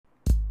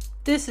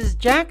This is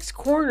Jack's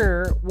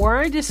Corner, where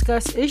I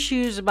discuss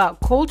issues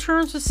about culture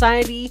and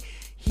society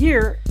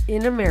here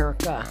in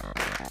America.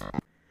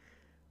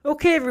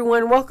 Okay,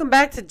 everyone, welcome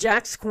back to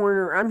Jack's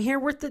Corner. I'm here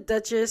with the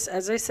Duchess.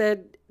 As I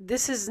said,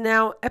 this is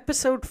now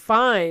episode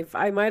 5.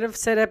 I might have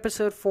said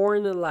episode 4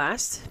 in the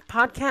last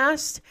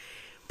podcast,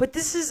 but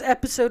this is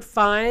episode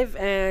 5,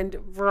 and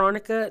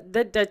Veronica,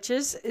 the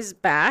Duchess, is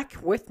back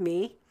with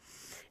me.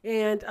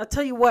 And I'll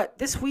tell you what,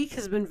 this week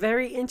has been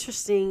very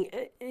interesting.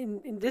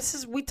 And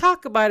we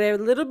talk about a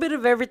little bit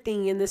of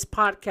everything in this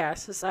podcast,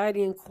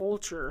 society and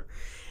culture.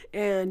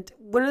 And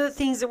one of the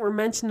things that were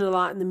mentioned a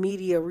lot in the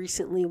media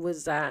recently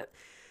was that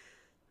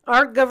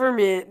our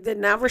government did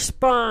not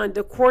respond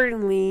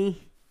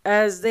accordingly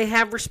as they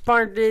have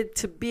responded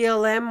to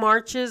BLM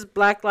marches,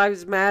 Black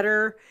Lives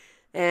Matter,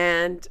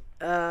 and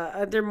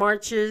other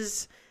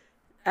marches,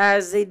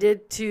 as they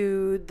did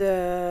to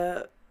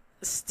the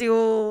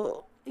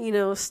steal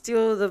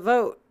the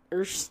vote,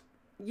 or,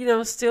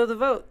 steal the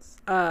votes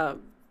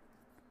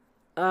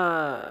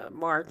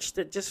march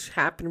that just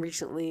happened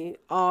recently,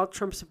 all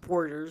Trump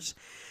supporters.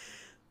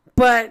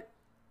 But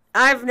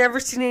I've never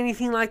seen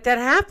anything like that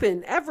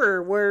happen,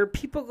 ever, where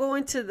people go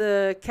into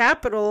the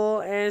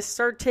Capitol and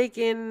start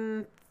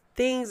taking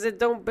things that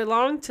don't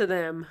belong to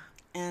them.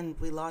 And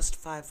we lost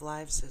 5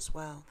 lives as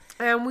well.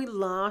 And we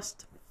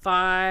lost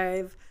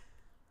 5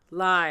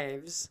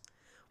 lives.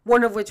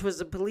 One of which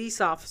was a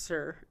police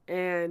officer.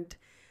 And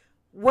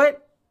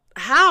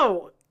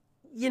how?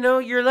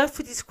 You're left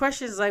with these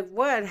questions like,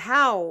 what,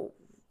 how,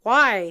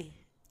 why?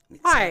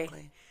 Exactly.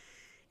 Why?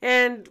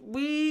 And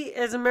we,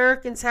 as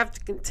Americans, have to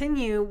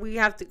continue. We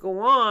have to go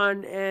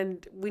on.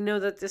 And we know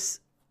that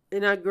this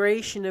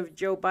inauguration of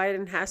Joe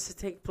Biden has to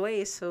take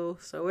place. So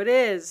it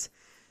is.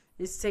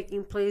 It's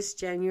taking place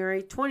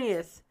January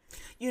 20th.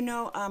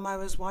 I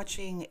was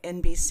watching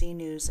NBC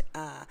News,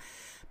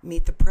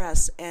 Meet the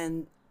Press,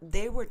 and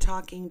they were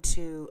talking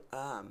to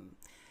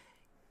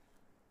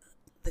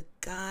the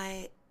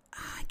guy,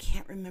 I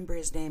can't remember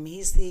his name.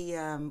 He's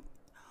the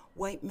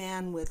white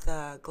man with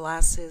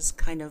glasses,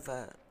 kind of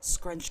a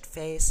scrunched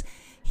face.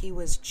 He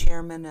was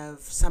chairman of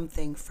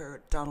something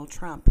for Donald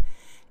Trump,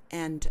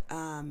 and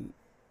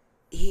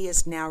he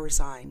is now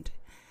resigned.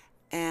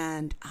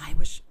 And I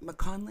wish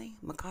McConnell?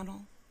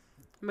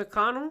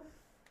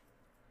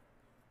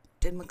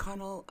 Did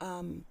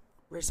McConnell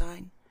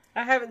resign?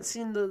 I haven't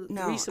seen the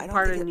recent I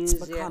part don't of think news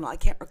it's McConnell. yet. I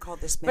can't recall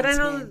this man's name.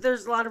 But I know that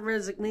there's a lot of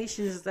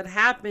resignations that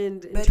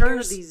happened in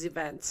terms of these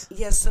events.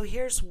 Yes, so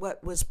here's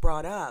what was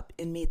brought up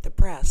in Meet the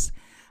Press.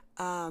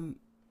 The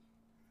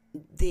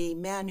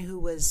man who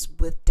was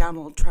with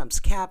Donald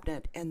Trump's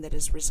cabinet and that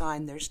has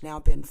resigned, there's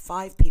now been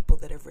 5 people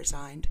that have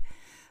resigned.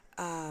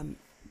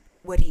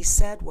 What he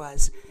said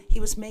was, he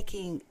was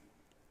making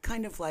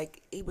kind of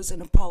like, he was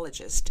an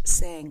apologist,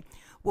 saying,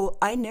 well,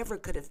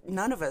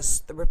 none of us,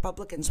 the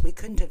Republicans, we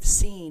couldn't have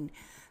seen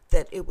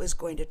that it was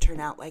going to turn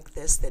out like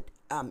this, that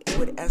it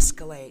would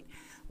escalate.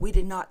 We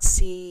did not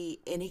see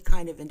any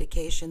kind of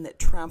indication that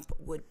Trump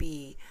would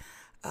be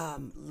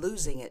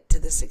losing it to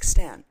this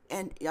extent.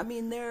 And, I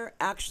mean, they're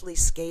actually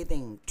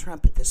scathing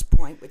Trump at this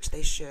point, which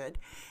they should.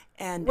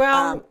 And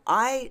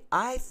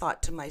I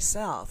thought to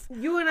myself,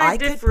 you and I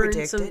differ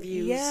in some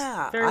views.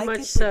 Yeah, very I much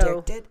could so.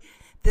 predict it.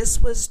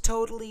 This was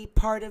totally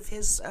part of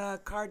his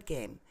card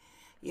game.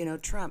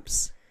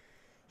 Trump's.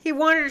 He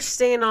wanted to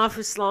stay in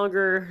office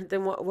longer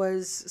than what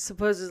was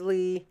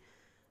supposedly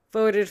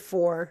voted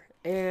for,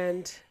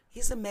 and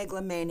he's a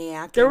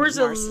megalomaniac. There was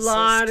a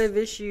lot of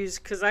issues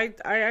because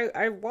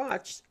I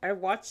watched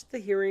the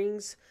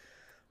hearings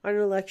on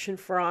election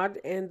fraud,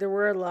 and there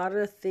were a lot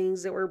of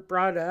things that were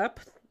brought up,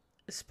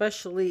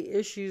 especially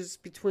issues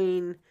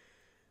between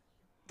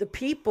the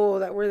people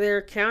that were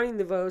there counting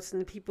the votes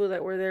and the people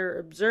that were there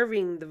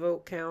observing the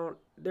vote count.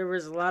 There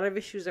was a lot of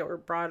issues that were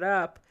brought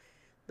up.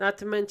 Not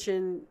to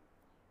mention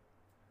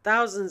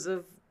thousands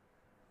of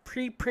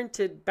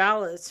pre-printed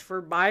ballots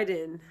for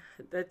Biden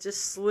that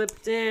just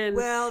slipped in.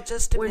 Well,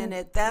 just a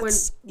minute.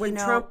 That's when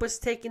Trump was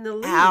taking the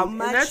lead. How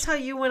much? And that's how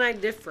you and I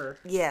differ.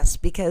 Yes,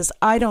 because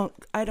I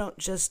don't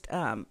just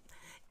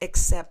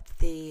accept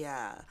the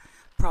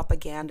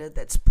propaganda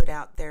that's put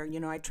out there.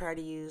 I try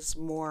to use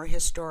more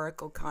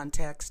historical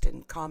context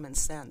and common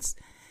sense.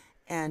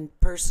 And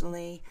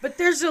personally... But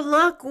there's a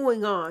lot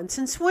going on.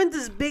 Since when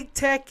does big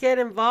tech get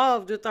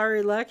involved with our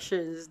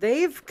elections?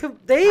 They've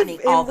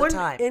all the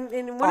time.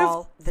 In one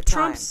of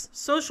Trump's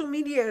social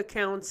media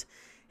accounts,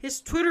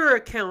 his Twitter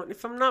account,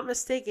 if I'm not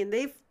mistaken,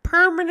 they've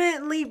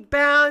permanently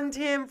banned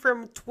him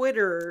from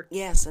Twitter.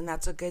 Yes, and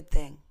that's a good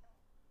thing.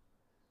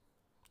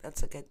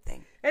 That's a good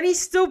thing. And he's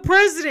still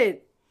president.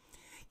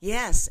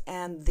 Yes,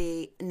 and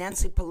the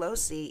Nancy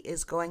Pelosi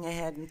is going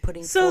ahead and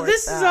putting So forth,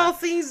 this is all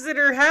things that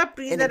are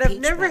happening an that have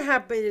never impeachment.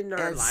 happened in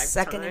our and lifetimes.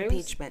 second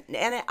impeachment.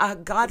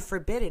 And God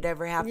forbid it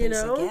ever happens You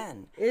know,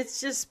 again. it's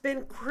just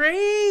been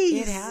crazy.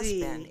 It has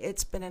been.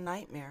 It's been a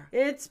nightmare.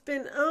 It's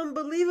been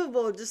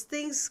unbelievable. Just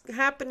things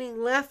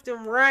happening left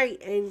and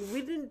right. And we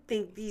didn't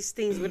think these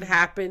things would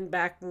happen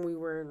back when we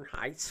were in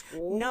high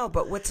school. No,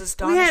 but what's We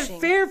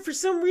astonishing... for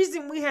some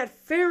reason, we had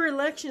fair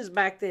elections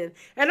back then.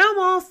 And I'm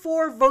all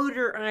for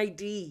voter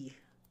ID.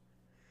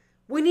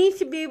 We need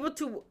to be able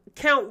to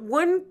count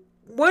one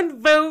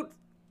vote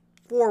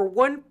for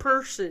one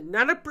person.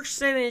 Not a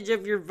percentage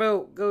of your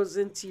vote goes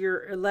into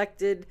your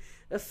elected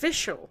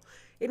official.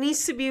 It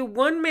needs to be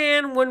one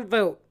man, one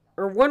vote.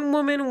 Or one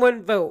woman,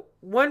 one vote.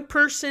 One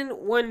person,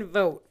 one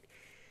vote.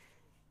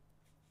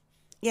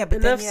 Yeah, but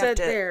Enough then you said have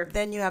to, there.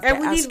 Then you have and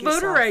to we ask need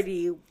voter yourself,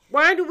 ID.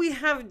 Why do we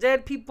have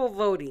dead people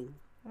voting?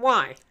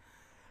 Why?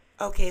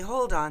 Okay,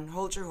 hold on.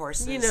 Hold your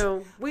horses. You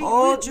know,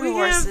 hold your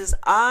horses.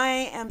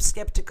 I am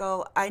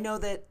skeptical. I know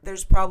that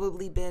there's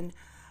probably been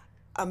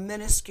a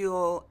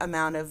minuscule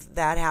amount of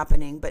that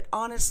happening, but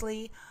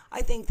honestly,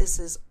 I think this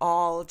is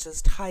all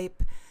just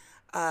hype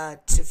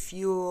to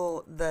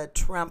fuel the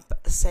Trump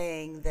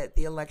saying that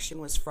the election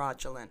was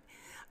fraudulent.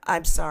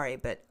 I'm sorry,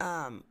 but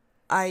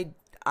I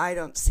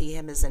don't see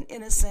him as an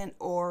innocent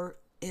or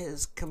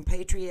his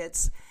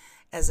compatriots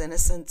as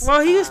innocent. Well,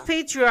 he was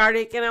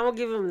patriotic, and I will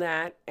give him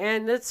that.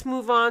 And let's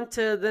move on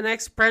to the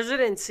next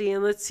presidency,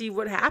 and let's see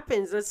what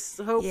happens. Let's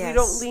hope we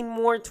don't lean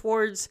more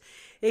towards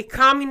a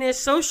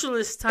communist,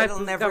 socialist type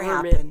of never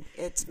government. Happen.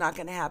 It's not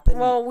going to happen.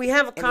 Well, we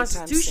have a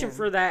constitution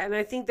for that, and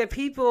I think that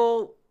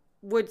people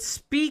would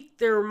speak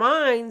their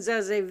minds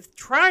as they've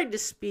tried to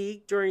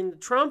speak during the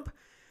Trump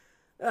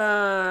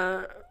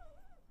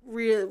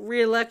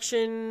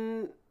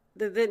re-election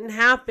that didn't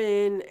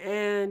happen,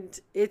 and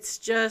it's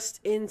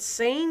just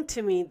insane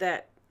to me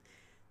that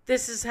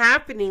this is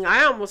happening.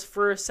 I almost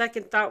for a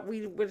second thought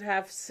we would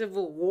have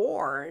civil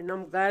war, and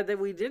I'm glad that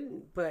we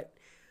didn't. But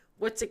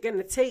what's it going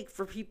to take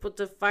for people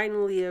to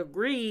finally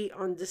agree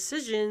on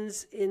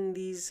decisions in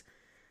these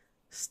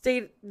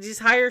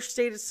higher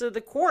status of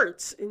the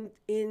courts,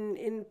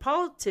 in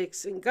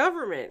politics, in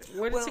government?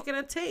 What is it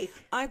going to take?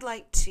 I'd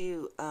like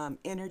to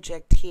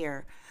interject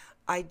here.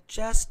 I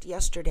just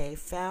yesterday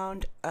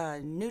found a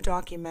new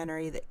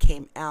documentary that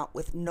came out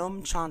with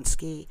Noam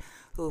Chomsky,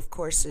 who of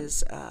course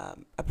is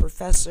a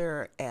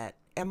professor at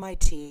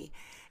MIT,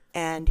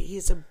 and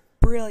he's a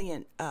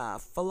brilliant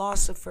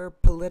philosopher,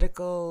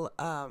 political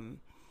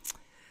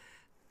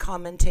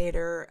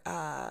commentator.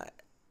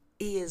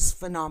 He is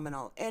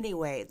phenomenal.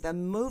 Anyway,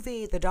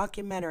 the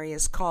documentary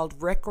is called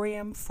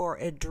Requiem for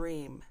a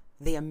Dream,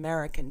 the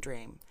American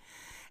Dream.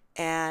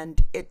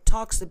 And it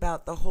talks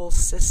about the whole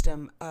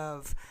system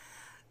of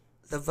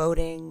the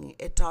voting.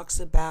 It talks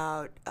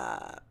about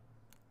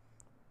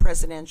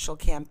presidential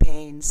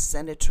campaigns,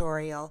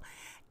 senatorial,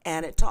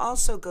 and it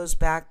also goes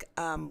back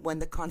when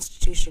the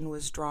Constitution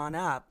was drawn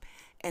up,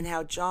 and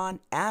how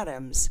John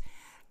Adams,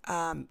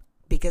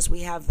 because we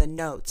have the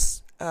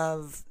notes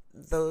of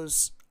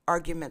those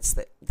arguments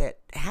that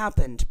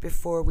happened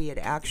before we had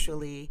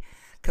actually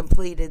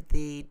completed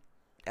the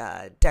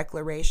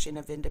Declaration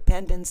of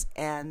Independence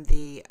and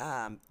the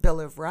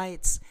Bill of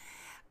Rights.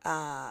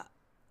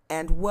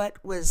 And what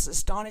was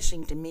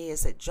astonishing to me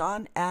is that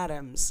John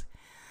Adams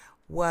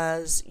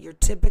was your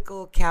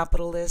typical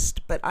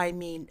capitalist, but I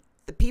mean,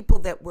 the people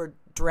that were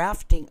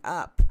drafting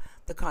up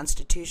the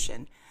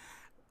Constitution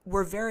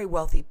were very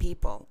wealthy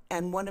people.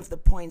 And one of the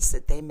points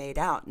that they made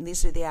out, and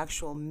these are the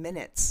actual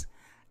minutes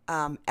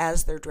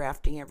as they're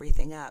drafting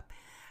everything up,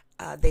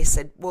 they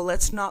said, well,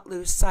 let's not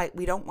lose sight.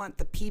 We don't want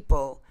the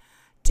people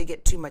to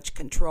get too much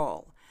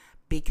control,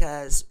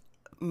 because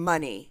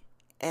money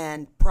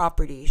and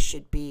property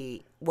should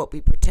be what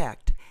we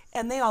protect.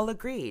 And they all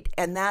agreed.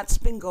 And that's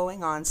been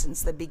going on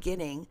since the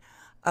beginning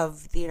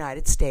of the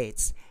United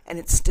States. And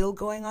it's still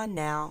going on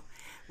now.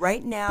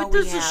 Right now, but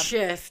there's a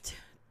shift.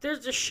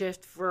 There's a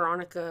shift,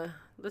 Veronica.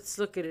 Let's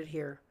look at it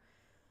here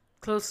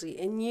closely.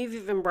 And you've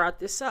even brought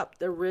this up.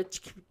 The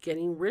rich keep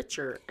getting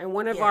richer. And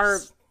one of our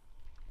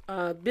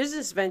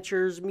business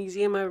ventures,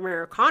 Museum of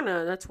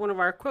Americana, that's one of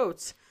our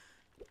quotes,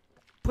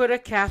 put a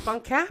cap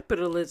on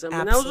capitalism.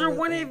 Absolutely. And those are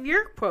one of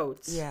your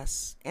quotes.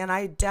 Yes, and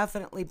I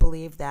definitely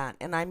believe that.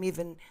 And I'm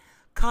even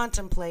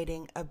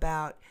contemplating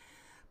about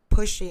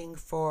pushing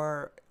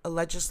for a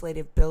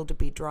legislative bill to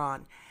be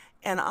drawn.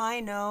 And I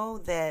know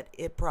that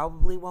it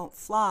probably won't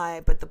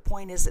fly, but the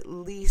point is, at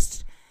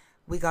least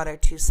we got our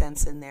 2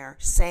 cents in there,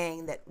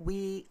 saying that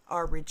we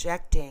are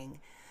rejecting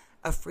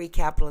a free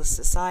capitalist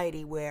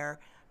society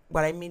where,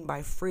 what I mean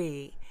by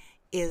free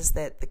is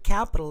that the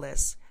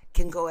capitalists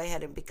can go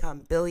ahead and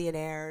become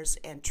billionaires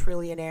and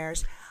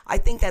trillionaires. I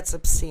think that's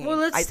obscene. Well,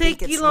 let's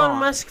take Elon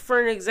Musk for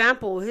an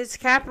example. His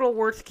capital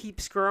worth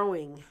keeps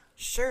growing.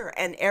 Sure,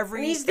 and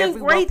he's doing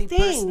every great wealthy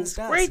things.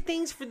 person does. Great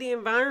things for the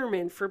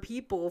environment, for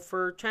people,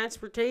 for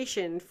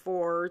transportation,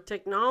 for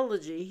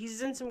technology.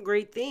 He's done some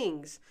great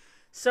things.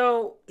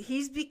 So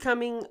he's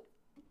becoming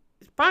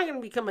is probably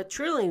going to become a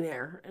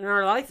trillionaire in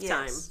our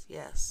lifetime.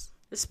 Yes.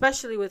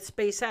 Especially with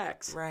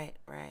SpaceX. Right.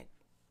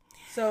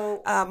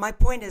 So, my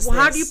point is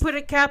how do you put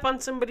a cap on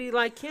somebody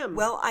like him?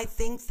 Well, I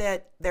think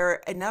that there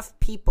are enough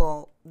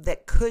people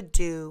that could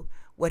do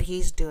what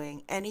he's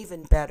doing and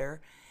even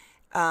better.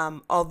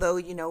 Although,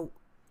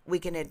 we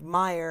can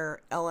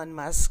admire Elon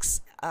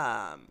Musk's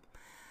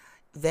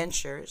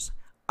ventures,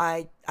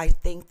 I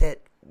think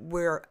that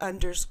we're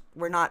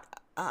not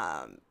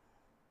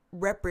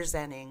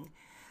representing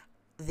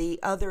the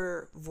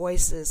other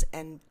voices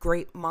and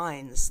great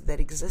minds that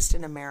exist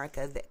in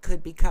America that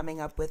could be coming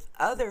up with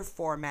other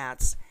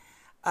formats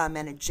and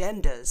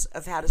agendas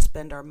of how to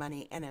spend our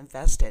money and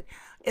invest it.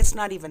 It's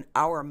not even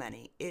our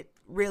money. It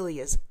really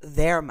is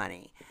their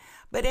money.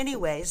 But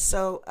anyway,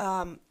 so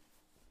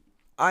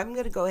I'm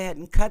going to go ahead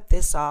and cut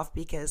this off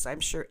because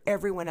I'm sure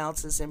everyone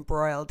else is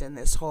embroiled in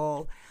this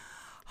whole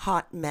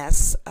hot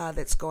mess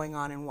that's going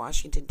on in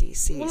Washington,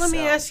 D.C. Well, let me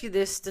ask you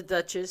this, the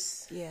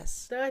Duchess.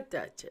 Yes. The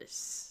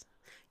Duchess.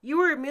 You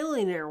were a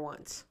millionaire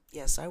once.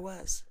 Yes, I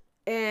was.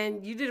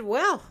 And you did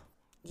well.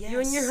 Yes.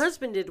 You and your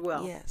husband did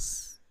well.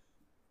 Yes.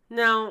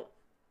 Now,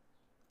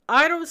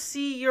 I don't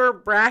see your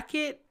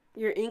bracket,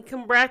 your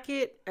income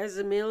bracket as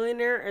a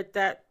millionaire at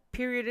that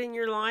period in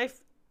your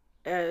life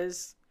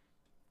as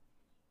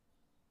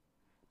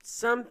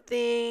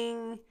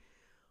something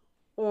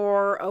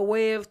or a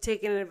way of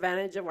taking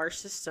advantage of our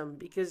system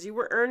because you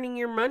were earning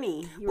your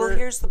money.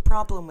 Here's the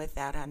problem with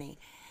that, honey,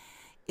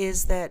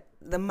 is that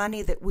the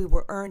money that we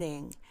were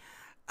earning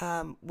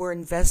were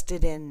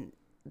invested in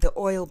the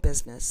oil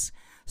business.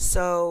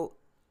 So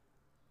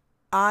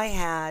I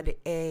had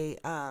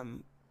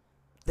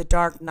the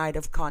dark night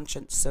of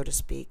conscience, so to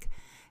speak.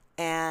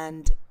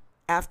 And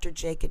after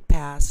Jake had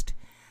passed,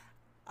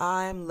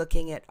 I'm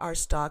looking at our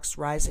stocks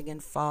rising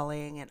and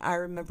falling. And I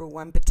remember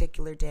one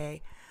particular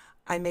day,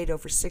 I made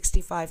over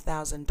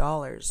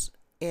 $65,000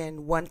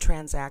 in one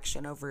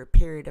transaction over a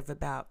period of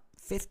about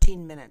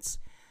 15 minutes.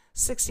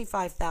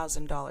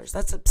 $65,000.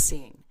 That's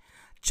obscene.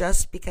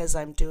 Just because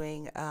I'm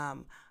doing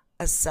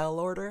a sell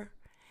order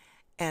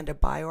and a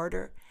buy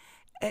order.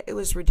 It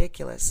was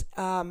ridiculous.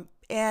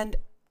 And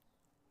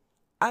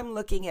I'm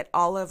looking at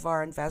all of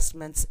our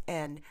investments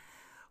and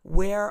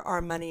where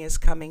our money is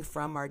coming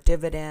from, our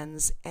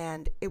dividends,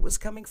 and it was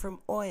coming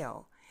from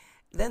oil.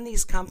 Then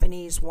these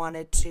companies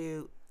wanted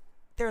to,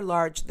 they're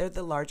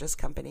the largest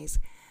companies.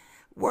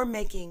 We're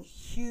making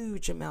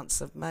huge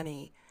amounts of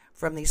money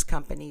from these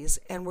companies,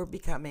 and we're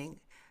becoming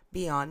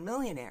beyond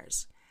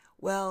millionaires.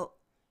 Well,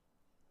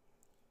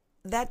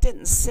 that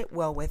didn't sit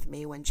well with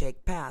me when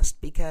Jake passed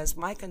because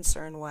my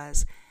concern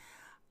was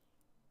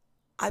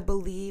I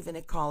believe in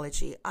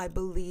ecology. I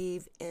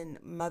believe in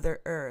Mother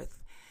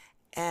Earth.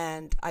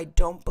 And I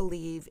don't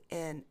believe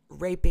in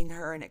raping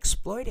her and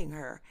exploiting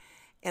her.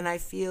 And I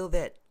feel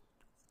that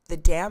the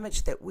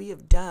damage that we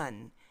have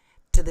done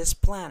to this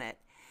planet,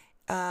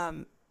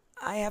 I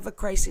have a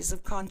crisis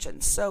of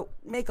conscience. So,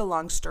 make a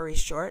long story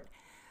short,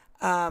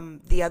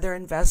 the other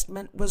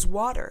investment was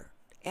water.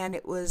 And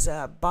it was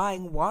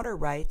buying water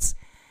rights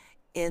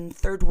in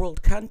third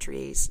world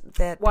countries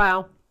that...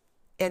 Wow.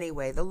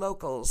 Anyway, the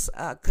locals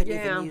couldn't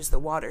even use the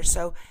water.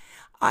 So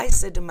I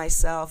said to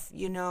myself,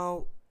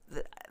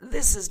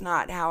 this is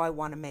not how I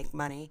want to make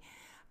money.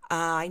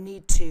 I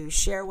need to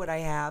share what I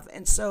have.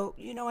 And so,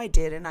 I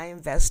did. And I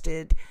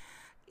invested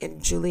in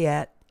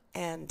Juliet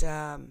and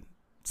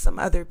some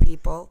other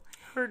people.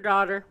 Her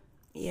daughter.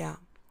 Yeah.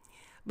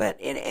 But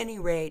at any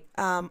rate,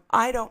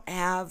 I don't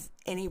have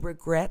any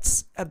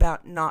regrets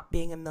about not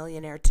being a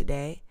millionaire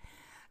today.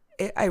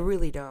 I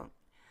really don't.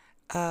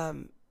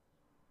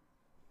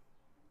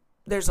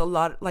 There's a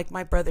lot, like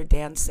my brother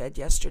Dan said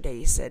yesterday,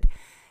 he said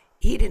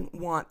he didn't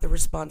want the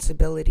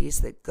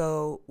responsibilities that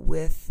go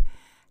with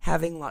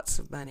having lots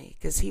of money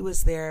because he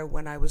was there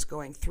when I was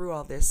going through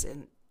all this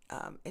and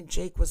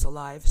Jake was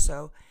alive.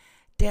 So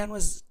Dan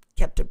was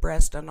kept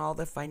abreast on all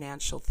the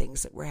financial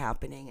things that were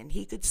happening and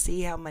he could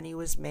see how money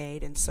was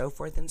made and so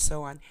forth and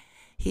so on.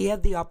 He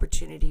had the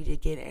opportunity to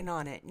get in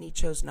on it and he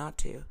chose not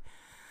to.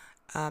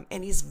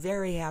 And he's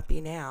very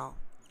happy now.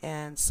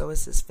 And so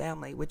is his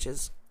family, which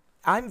is,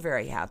 I'm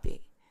very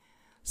happy.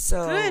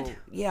 So good.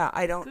 Yeah,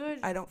 I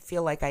don't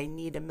feel like I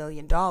need $1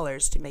 million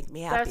to make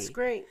me happy. That's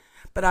great.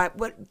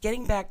 But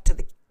getting back to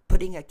the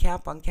putting a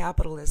cap on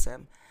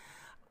capitalism,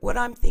 what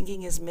I'm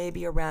thinking is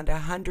maybe around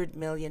 100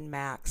 million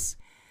max.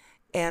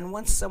 And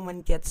once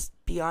someone gets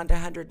beyond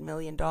 $100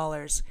 million,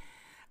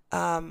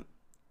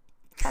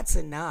 that's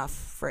enough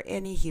for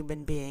any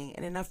human being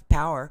and enough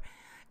power.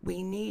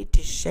 We need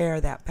to share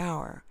that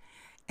power.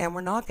 And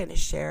we're not going to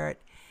share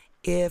it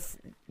if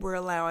we're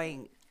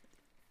allowing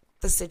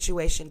the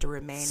situation to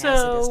remain as it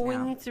is now. So we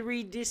need to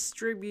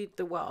redistribute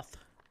the wealth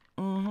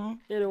in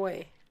a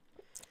way.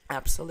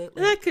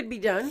 Absolutely. And that could be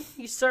done.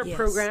 You start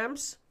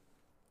programs.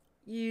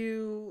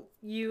 You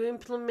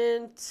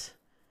implement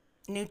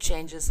new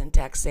changes in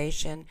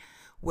taxation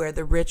where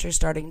the rich are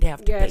starting to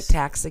have to pay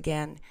tax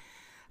again.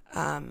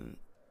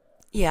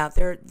 Yeah,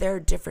 there are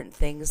different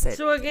things that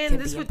So again, can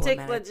this be would take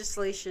implemented.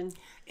 legislation.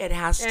 It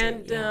has to.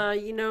 And,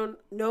 Yeah.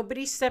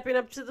 nobody's stepping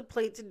up to the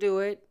plate to do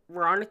it.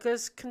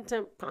 Veronica's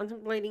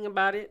contemplating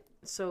about it.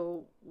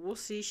 So we'll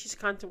see. She's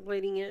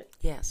contemplating it.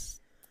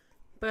 Yes.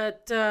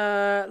 But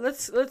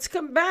let's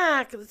come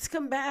back. Let's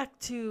come back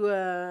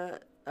to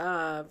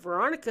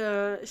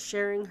Veronica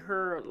sharing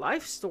her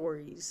life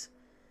stories.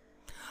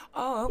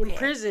 Oh, okay.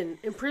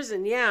 In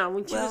prison, yeah,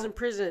 when she was in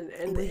prison.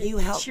 And, will you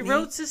help she me?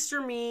 wrote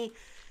Sister Me.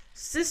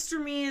 Sister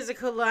Me is a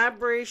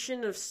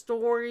collaboration of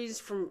stories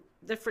from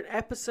different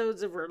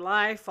episodes of her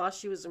life while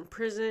she was in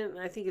prison. And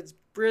I think it's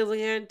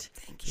brilliant.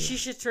 Thank you. She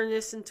should turn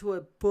this into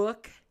a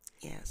book.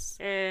 Yes.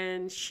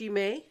 And she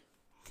may.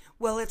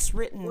 Well, it's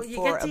written Well, you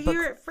for get to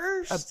hear it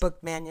first. a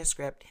book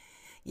manuscript.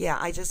 Yeah,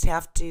 I just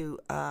have to,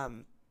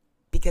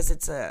 because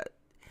it's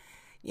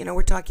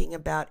we're talking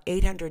about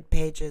 800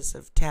 pages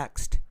of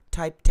text,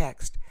 typed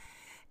text,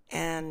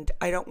 and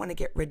I don't want to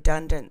get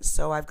redundant,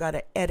 so I've got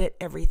to edit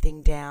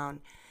everything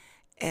down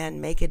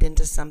and make it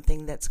into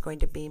something that's going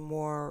to be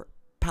more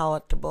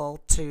palatable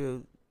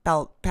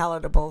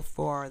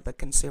for the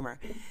consumer.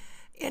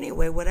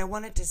 Anyway, what I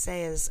wanted to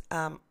say is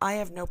I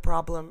have no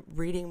problem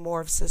reading more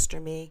of Sister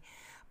Me,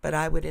 but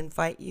I would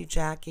invite you,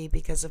 Jackie,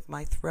 because of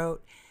my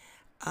throat,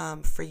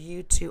 for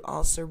you to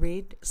also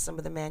read some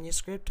of the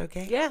manuscript,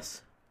 okay?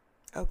 Yes.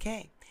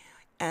 Okay.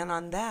 And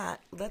on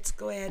that, let's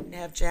go ahead and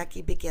have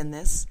Jackie begin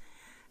this.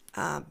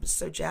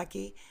 So,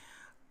 Jackie,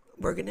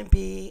 we're going to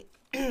be,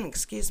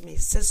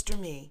 Sister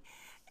Me.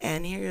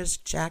 And here's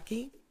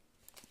Jackie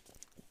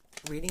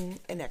reading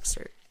an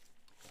excerpt.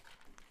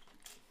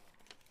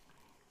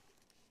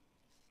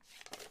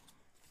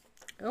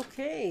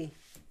 Okay.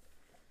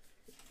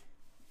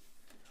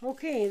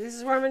 Okay, this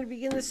is where I'm going to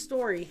begin this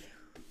story.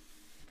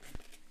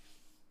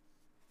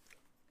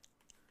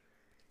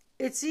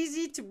 It's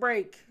easy to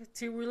break,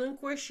 to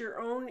relinquish your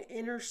own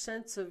inner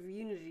sense of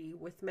unity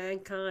with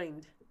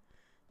mankind.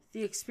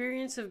 The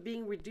experience of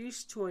being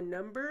reduced to a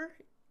number,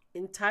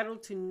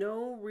 entitled to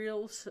no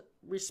real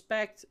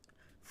respect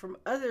from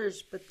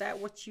others but that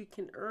which you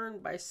can earn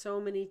by so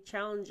many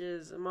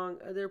challenges among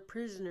other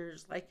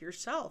prisoners like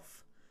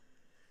yourself.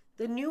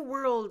 The new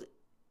world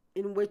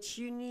in which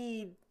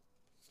you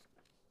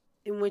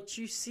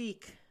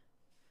seek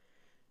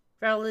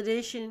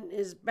validation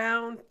is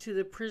bound to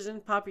the prison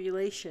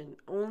population.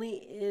 Only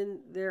in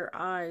their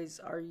eyes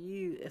are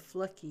you, if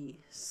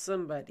lucky,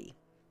 somebody.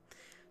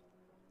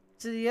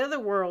 To the other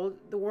world,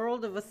 the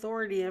world of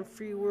authority and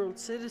free world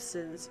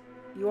citizens,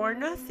 you are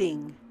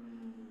nothing,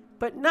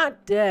 but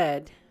not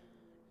dead.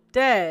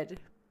 Dead,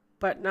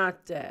 but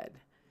not dead.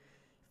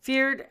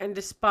 Feared and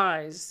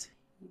despised.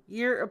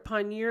 Year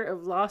upon year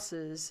of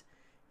losses,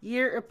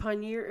 year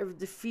upon year of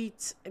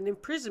defeats and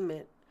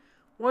imprisonment,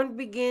 one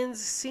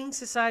begins seeing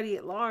society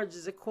at large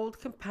as a cold,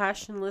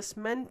 compassionless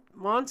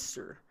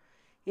monster,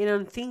 an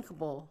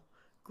unthinkable,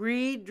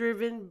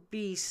 greed-driven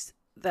beast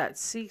that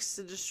seeks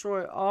to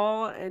destroy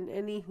all and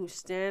any who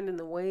stand in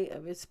the way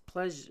of its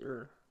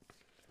pleasure.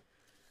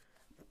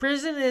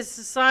 Prison is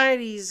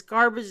society's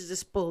garbage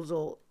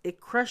disposal.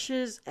 It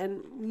crushes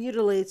and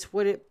mutilates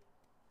what it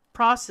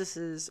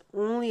processes.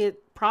 Only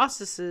it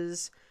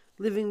processes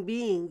living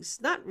beings,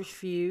 not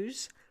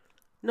refuse.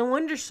 No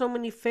wonder so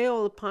many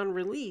fail upon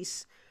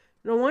release.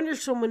 No wonder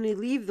so many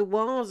leave the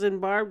walls and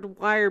barbed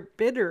wire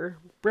bitter,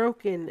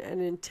 broken,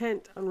 and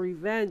intent on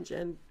revenge,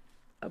 and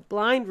a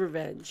blind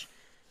revenge,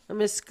 a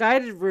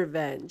misguided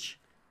revenge.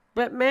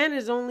 But man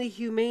is only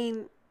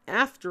humane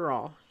after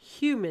all.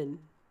 Human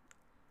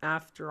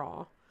after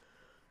all.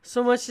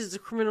 So much is the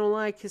criminal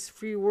like his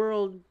free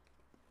world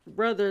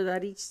brother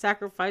that each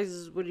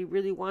sacrifices what he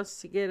really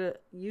wants to get a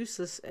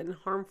useless and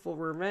harmful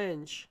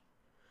revenge.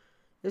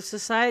 If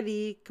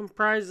society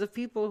comprised of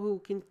people who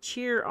can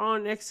cheer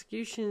on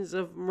executions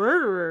of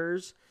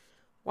murderers,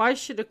 why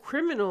should a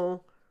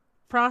criminal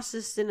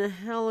processed in a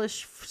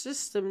hellish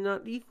system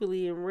not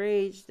equally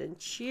enraged and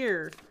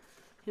cheer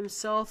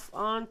himself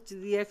on to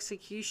the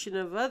execution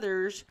of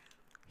others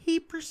he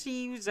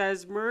perceives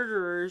as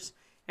murderers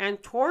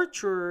and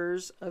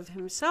torturers of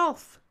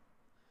himself?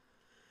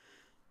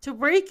 To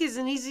break is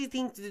an easy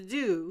thing to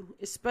do,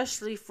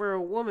 especially for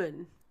a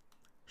woman.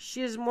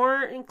 She is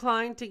more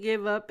inclined to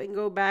give up and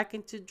go back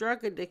into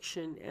drug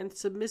addiction and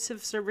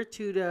submissive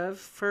servitude of,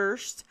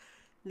 first,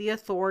 the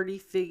authority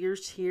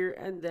figures here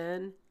and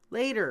then,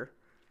 later,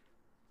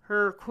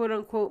 her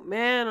quote-unquote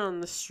man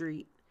on the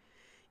street.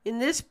 In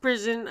this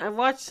prison, I've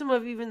watched some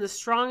of even the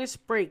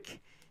strongest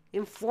break,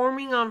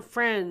 informing on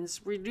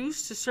friends,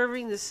 reduced to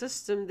serving the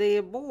system they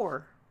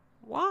abhor.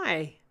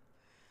 Why?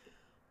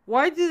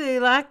 Why do they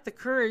lack the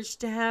courage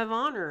to have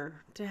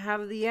honor, to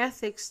have the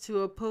ethics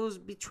to oppose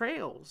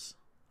betrayals?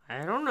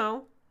 I don't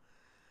know.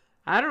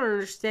 I don't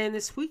understand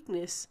this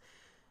weakness.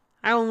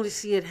 I only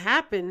see it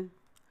happen.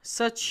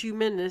 Such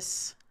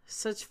humanness,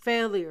 such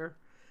failure.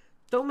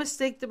 Don't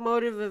mistake the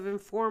motive of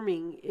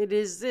informing. It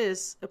is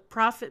this, a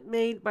profit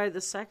made by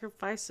the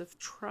sacrifice of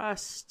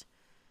trust.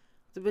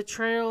 The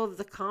betrayal of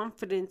the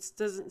confidence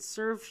doesn't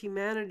serve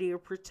humanity or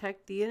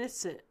protect the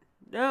innocent.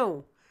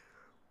 No.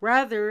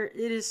 Rather,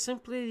 it is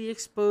simply the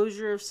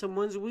exposure of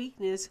someone's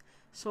weakness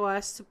so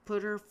as to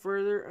put her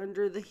further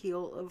under the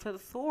heel of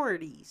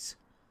authorities.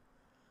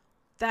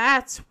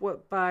 That's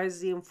what buys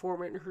the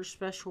informant her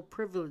special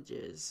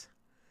privileges.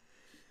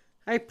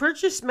 I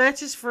purchased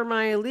matches for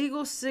my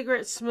illegal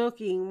cigarette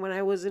smoking when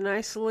I was in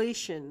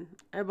isolation.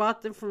 I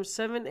bought them from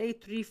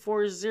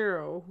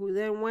 78340, who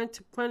then went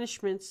to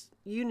punishment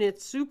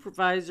unit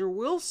supervisor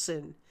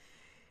Wilson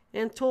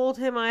and told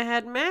him I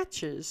had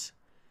matches.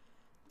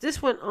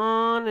 This went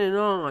on and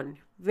on.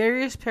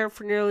 Various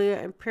paraphernalia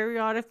and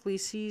periodically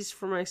seized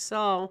from my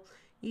cell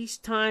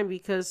each time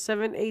because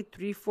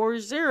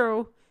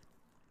 78340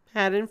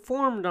 had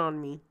informed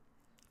on me.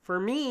 For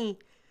me,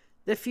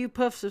 the few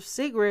puffs of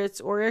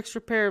cigarettes or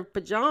extra pair of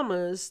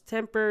pajamas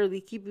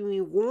temporarily keeping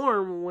me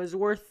warm was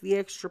worth the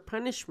extra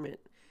punishment.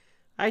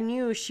 I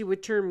knew she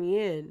would turn me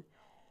in,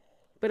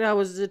 but I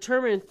was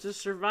determined to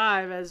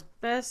survive as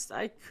best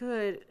I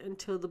could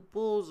until the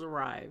bulls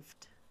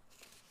arrived.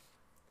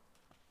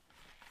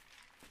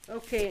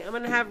 Okay, I'm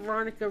going to have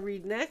Veronica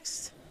read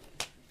next.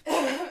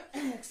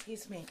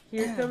 Excuse me.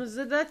 Here comes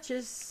the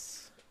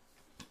Duchess.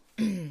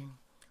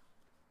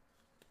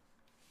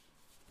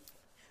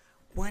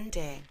 One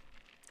day,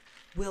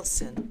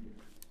 Wilson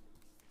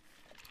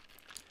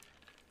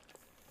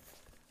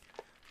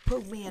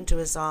pulled me into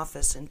his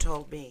office and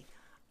told me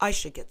I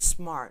should get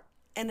smart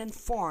and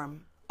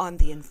inform on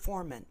the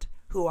informant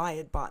who I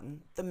had bought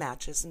the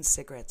matches and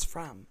cigarettes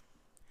from.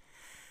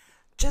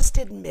 Just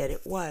admit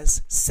it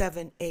was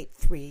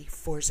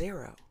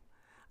 78340.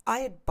 I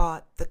had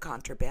bought the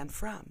contraband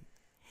from.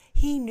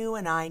 He knew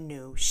and I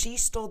knew she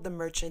stole the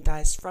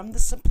merchandise from the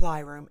supply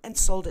room and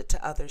sold it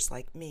to others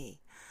like me.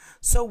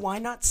 So why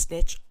not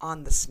snitch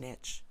on the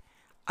snitch?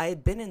 I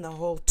had been in the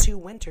hole 2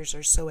 winters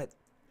or so at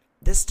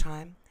this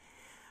time,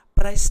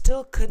 but I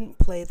still couldn't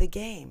play the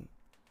game.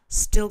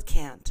 Still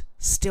can't,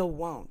 still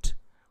won't.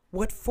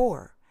 What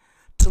for?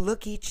 To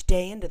look each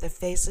day into the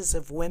faces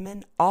of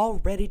women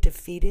already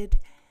defeated,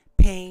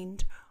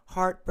 pained,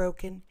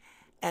 heartbroken,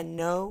 and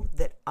know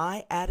that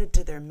I added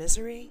to their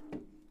misery?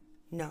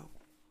 No,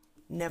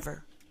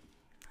 never.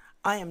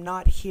 I am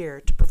not here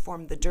to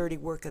perform the dirty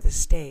work of the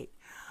state.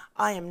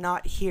 I am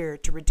not here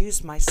to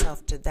reduce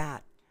myself to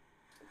that.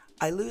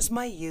 I lose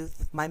my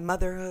youth, my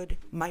motherhood,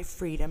 my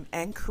freedom,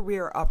 and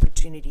career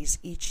opportunities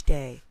each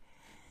day.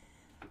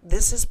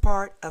 This is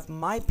part of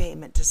my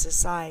payment to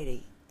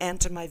society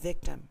and to my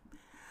victim.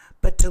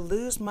 But to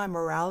lose my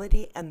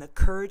morality and the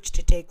courage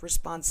to take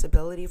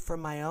responsibility for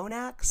my own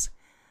acts,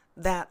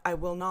 that I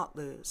will not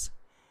lose.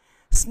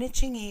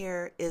 Snitching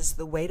here is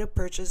the way to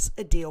purchase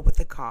a deal with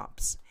the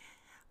cops,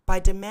 by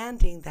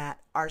demanding that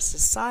our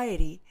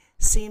society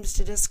seems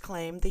to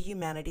disclaim the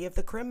humanity of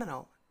the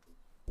criminal.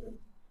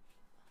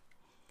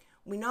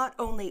 We not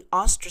only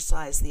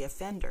ostracize the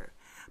offender,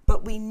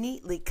 but we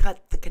neatly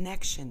cut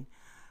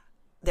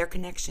their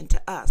connection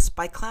to us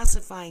by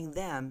classifying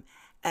them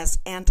as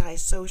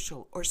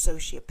antisocial or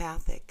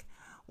sociopathic.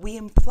 We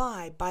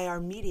imply by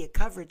our media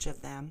coverage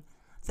of them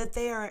that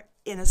they are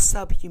in a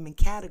subhuman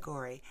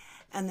category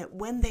and that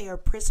when they are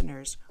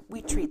prisoners,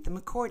 we treat them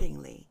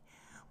accordingly.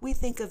 We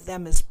think of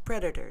them as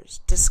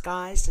predators,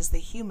 disguised as the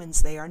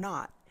humans they are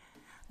not.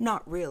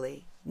 Not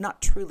really,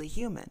 not truly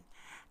human.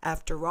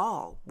 After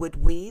all,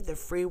 would we, the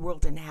free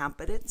world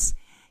inhabitants,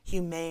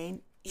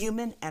 human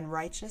and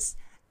righteous,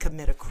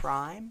 commit a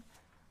crime?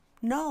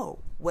 No.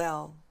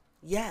 Well,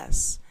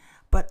 yes,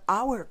 but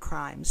our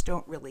crimes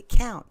don't really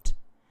count.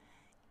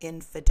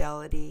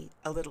 Infidelity,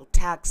 a little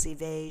tax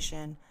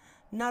evasion,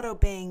 not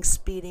obeying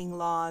speeding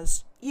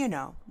laws,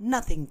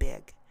 nothing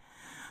big.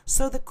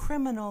 So the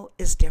criminal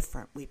is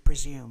different, we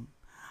presume,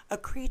 a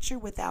creature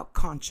without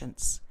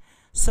conscience.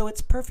 So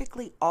it's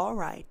perfectly all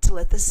right to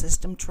let the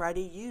system try to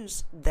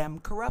use them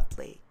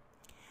corruptly.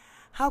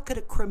 How could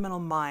a criminal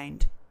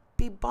mind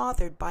be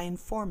bothered by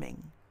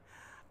informing?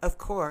 Of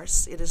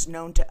course, it is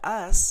known to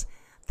us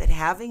that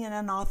having an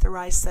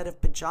unauthorized set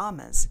of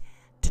pajamas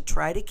to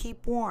try to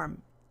keep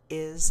warm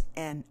is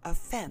an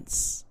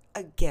offense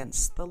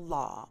against the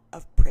law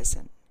of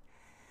prison.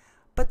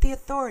 But the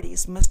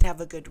authorities must have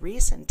a good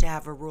reason to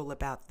have a rule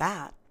about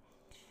that.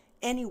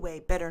 Anyway,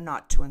 better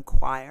not to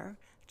inquire.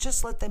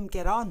 Just let them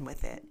get on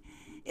with it.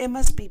 It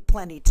must be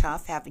plenty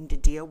tough having to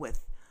deal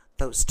with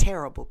those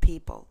terrible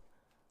people.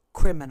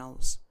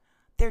 Criminals.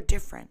 They're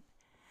different.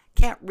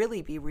 Can't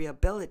really be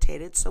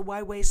rehabilitated, so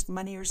why waste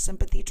money or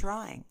sympathy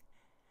trying?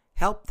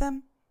 Help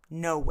them?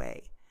 No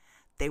way.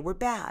 They were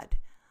bad.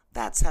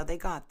 That's how they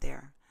got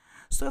there.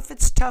 So if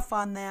it's tough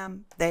on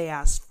them, they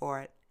asked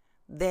for it.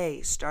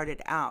 They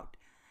started out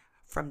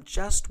from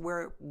just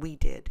where we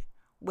did.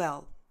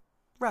 Well,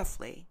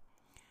 roughly.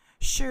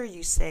 Sure,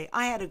 you say,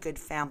 I had a good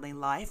family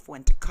life,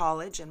 went to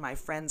college, and my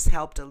friends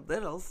helped a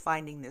little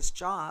finding this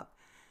job.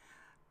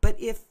 But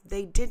if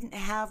they didn't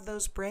have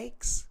those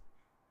breaks,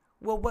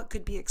 well, what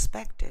could be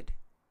expected?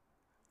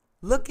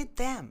 Look at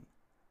them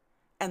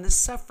and the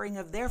suffering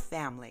of their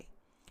family,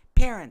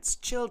 parents,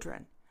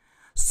 children.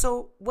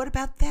 So what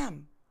about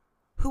them?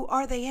 Who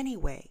are they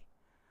anyway?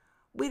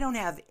 We don't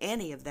have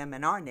any of them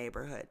in our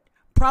neighborhood.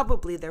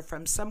 Probably they're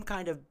from some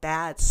kind of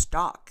bad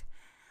stock.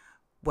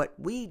 What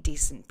we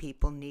decent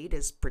people need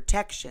is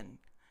protection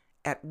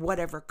at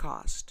whatever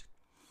cost.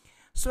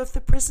 So if the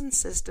prison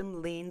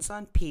system leans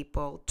on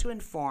people to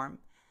inform,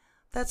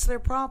 that's their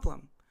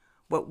problem.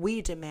 What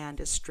we demand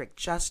is strict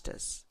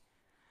justice.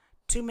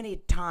 Too many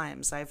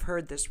times I've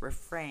heard this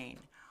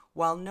refrain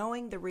while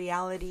knowing the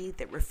reality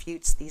that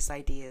refutes these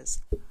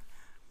ideas.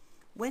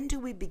 When do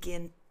we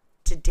begin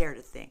to dare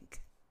to think?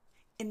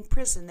 In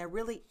prison, there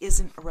really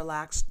isn't a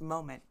relaxed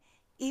moment,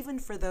 even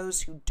for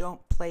those who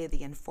don't play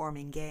the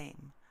informing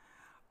game.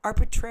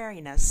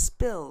 Arbitrariness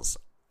spills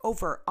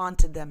over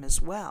onto them as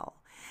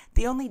well.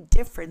 The only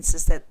difference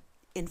is that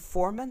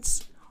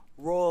informants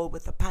roll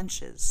with the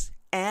punches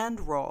and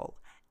roll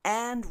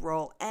and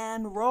roll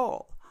and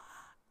roll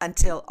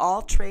until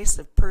all trace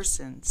of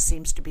person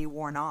seems to be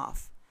worn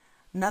off.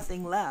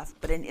 Nothing left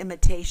but an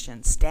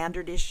imitation,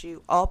 standard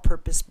issue,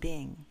 all-purpose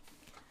being.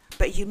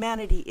 But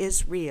humanity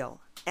is real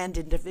and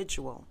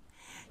individual.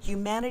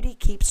 Humanity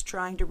keeps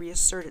trying to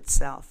reassert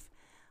itself.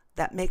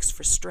 That makes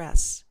for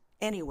stress.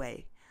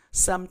 Anyway,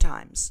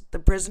 sometimes the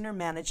prisoner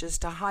manages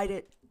to hide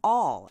it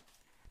all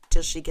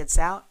till she gets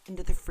out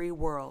into the free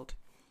world.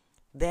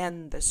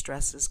 Then the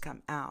stresses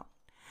come out.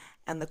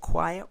 And the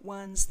quiet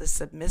ones, the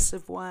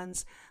submissive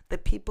ones, the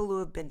people who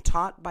have been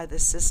taught by the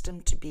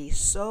system to be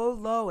so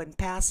low and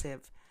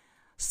passive,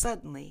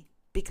 suddenly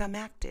become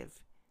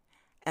active.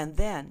 And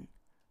then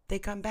they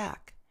come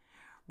back,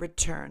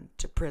 return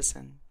to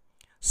prison.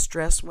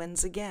 Stress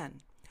wins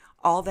again.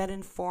 All that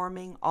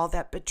informing, all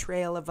that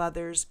betrayal of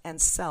others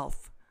and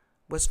self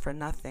was for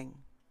nothing.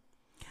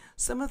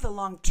 Some of the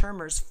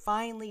long-termers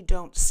finally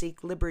don't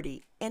seek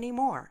liberty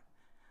anymore.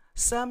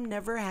 Some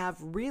never have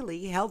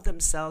really held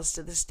themselves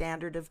to the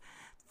standard of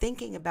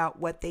thinking about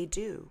what they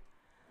do.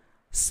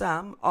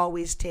 Some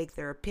always take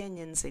their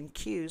opinions and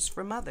cues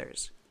from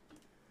others.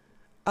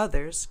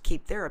 Others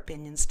keep their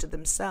opinions to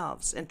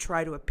themselves and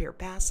try to appear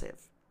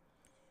passive.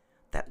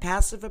 That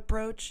passive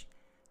approach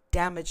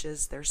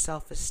damages their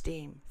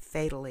self-esteem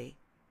fatally.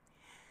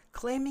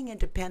 Claiming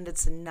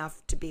independence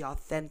enough to be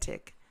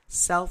authentic,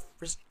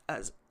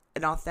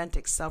 an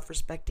authentic,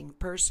 self-respecting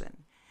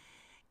person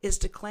is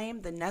to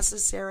claim the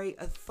necessary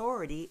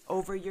authority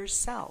over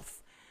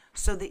yourself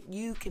so that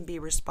you can be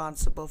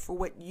responsible for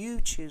what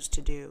you choose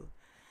to do.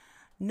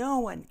 No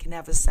one can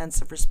have a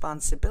sense of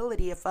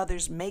responsibility if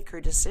others make her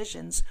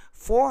decisions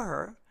for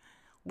her,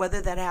 whether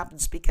that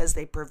happens because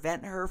they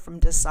prevent her from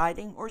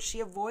deciding or she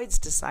avoids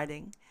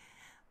deciding.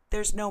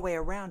 There's no way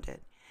around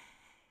it.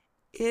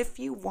 If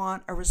you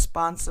want a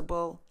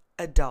responsible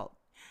adult,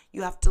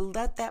 you have to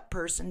let that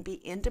person be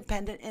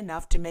independent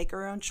enough to make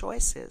her own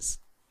choices.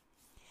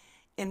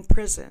 In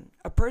prison,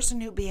 a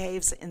person who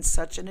behaves in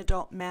such an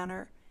adult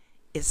manner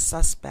is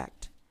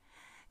suspect.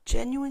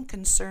 Genuine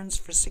concerns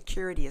for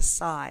security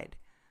aside,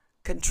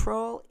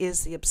 control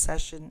is the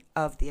obsession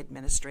of the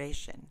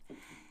administration,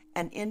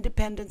 and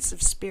independence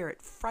of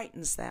spirit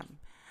frightens them,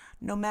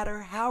 no matter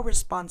how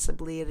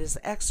responsibly it is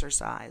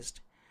exercised.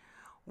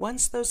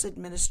 Once those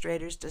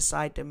administrators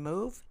decide to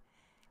move,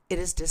 it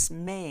is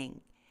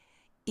dismayingly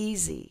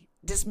easy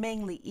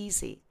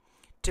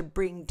to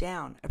bring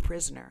down a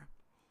prisoner.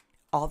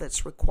 All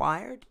that's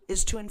required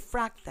is to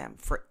infract them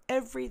for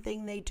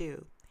everything they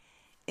do.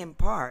 In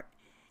part,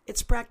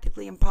 it's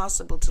practically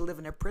impossible to live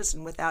in a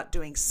prison without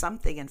doing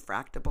something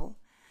infractable.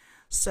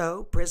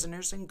 So,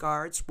 prisoners and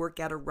guards work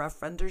out a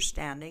rough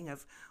understanding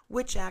of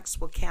which acts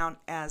will count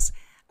as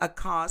a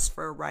cause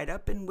for a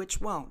write-up and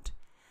which won't.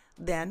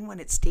 Then, when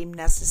it's deemed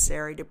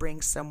necessary to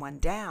bring someone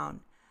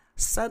down,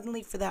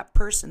 suddenly for that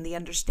person the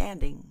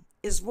understanding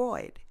is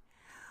void.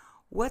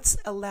 What's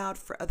allowed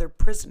for other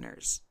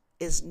prisoners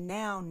is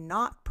now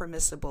not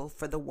permissible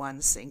for the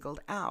one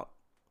singled out.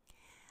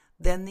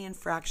 Then the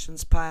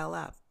infractions pile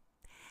up.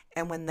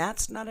 And when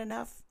that's not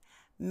enough,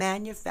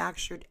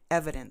 manufactured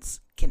evidence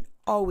can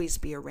always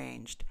be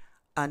arranged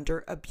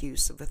under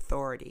abuse of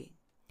authority.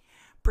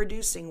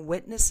 Producing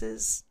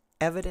witnesses,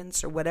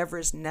 evidence, or whatever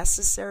is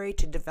necessary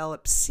to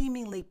develop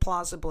seemingly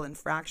plausible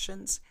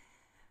infractions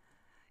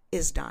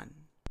is done.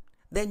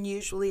 Then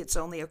usually it's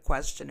only a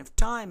question of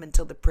time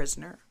until the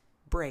prisoner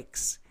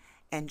breaks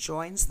and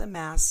joins the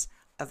mass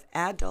of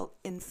adult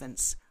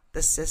infants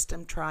the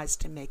system tries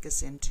to make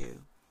us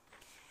into.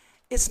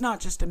 It's not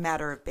just a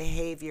matter of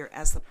behavior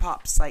as the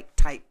pop psych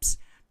types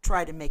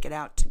try to make it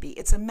out to be.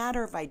 It's a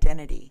matter of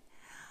identity.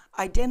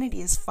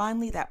 Identity is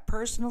finally that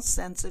personal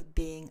sense of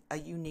being a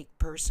unique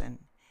person.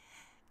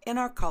 In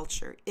our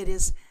culture, it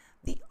is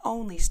the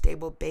only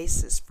stable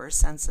basis for a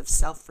sense of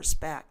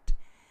self-respect.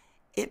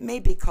 It may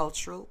be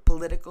cultural,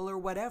 political, or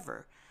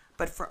whatever,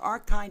 but for our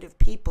kind of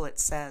people it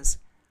says,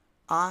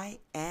 I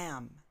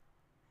am.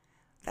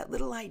 That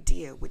little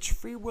idea, which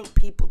free world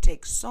people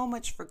take so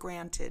much for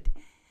granted,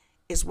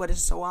 is what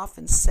is so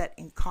often set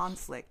in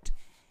conflict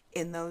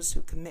in those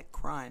who commit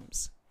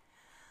crimes.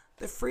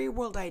 The free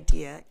world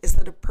idea is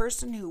that a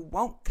person who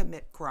won't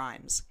commit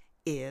crimes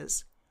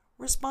is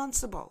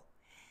responsible,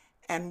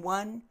 and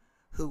one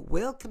who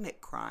will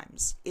commit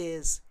crimes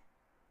is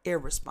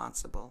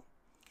irresponsible.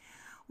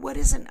 What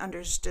isn't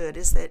understood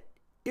is that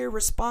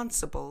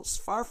irresponsibles,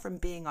 far from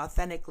being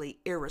authentically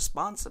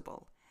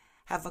irresponsible,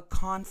 have a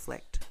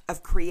conflict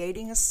of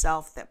creating a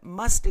self that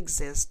must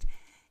exist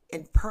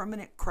in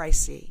permanent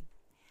crisis,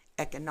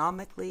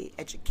 economically,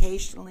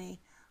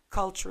 educationally,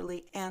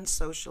 culturally, and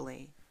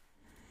socially.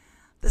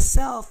 The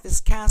self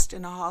is cast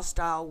in a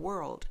hostile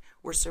world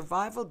where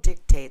survival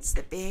dictates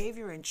that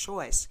behavior and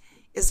choice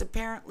is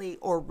apparently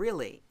or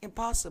really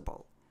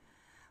impossible.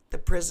 The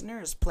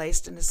prisoner is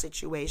placed in a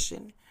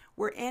situation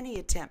where any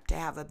attempt to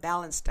have a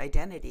balanced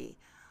identity,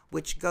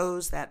 which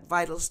goes that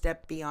vital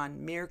step beyond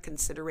mere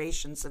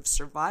considerations of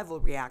survival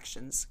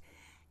reactions,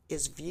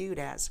 is viewed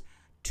as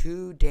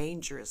too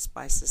dangerous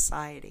by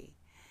society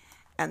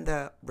and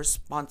the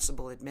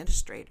responsible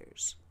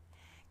administrators.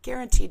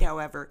 Guaranteed,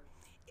 however,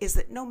 is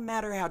that no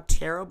matter how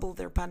terrible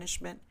their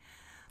punishment,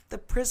 the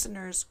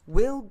prisoners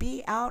will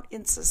be out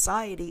in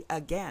society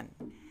again.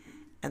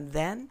 And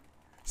then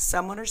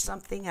someone or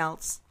something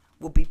else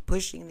will be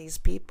pushing these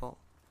people.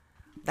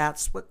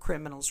 That's why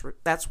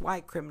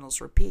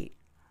criminals repeat.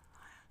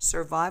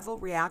 Survival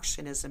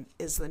reactionism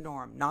is the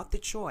norm, not the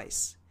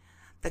choice.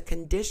 The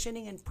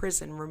conditioning in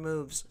prison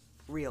removes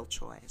real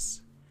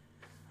choice.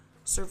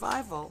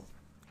 Survival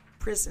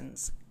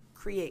prisons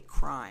create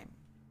crime,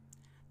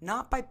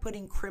 not by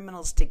putting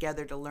criminals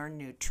together to learn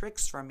new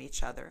tricks from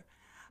each other,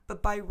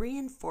 but by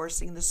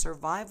reinforcing the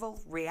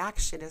survival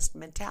reactionist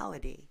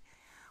mentality,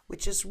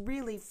 which is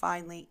really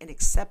finally an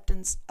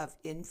acceptance of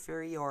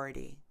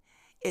inferiority.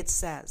 It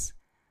says,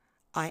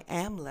 I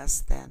am less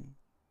than.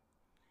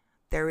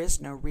 There is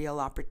no real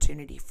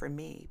opportunity for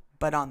me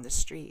but on the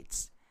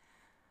streets.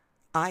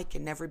 I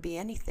can never be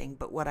anything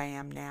but what I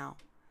am now.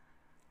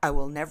 I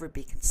will never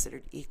be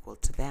considered equal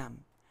to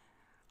them.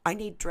 I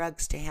need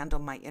drugs to handle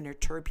my inner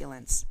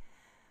turbulence.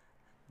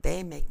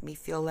 They make me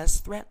feel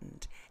less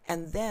threatened,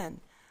 and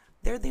then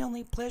they're the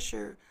only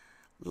pleasure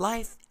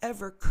life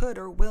ever could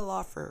or will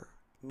offer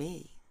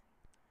me.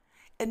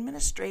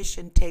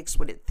 Administration takes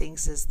what it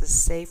thinks is the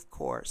safe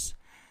course.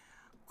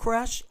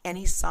 Crush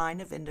any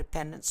sign of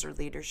independence or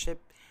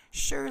leadership,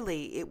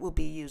 surely it will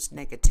be used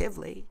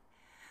negatively.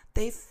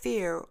 They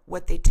fear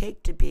what they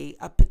take to be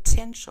a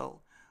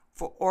potential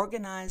for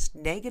organized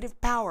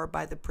negative power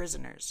by the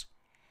prisoners,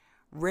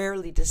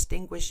 rarely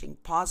distinguishing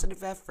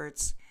positive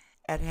efforts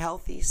at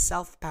healthy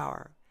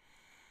self-power.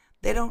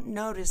 They don't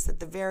notice that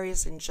the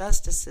various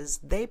injustices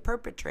they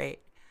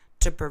perpetrate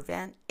to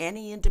prevent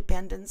any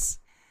independence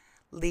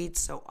lead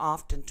so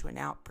often to an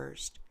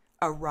outburst,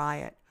 a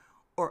riot,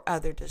 or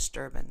other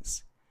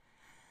disturbance.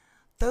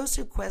 Those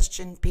who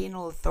question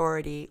penal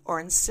authority or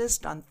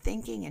insist on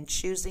thinking and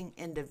choosing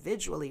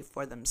individually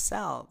for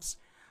themselves,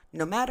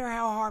 no matter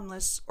how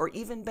harmless or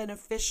even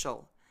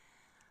beneficial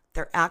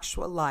their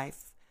actual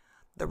life,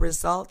 the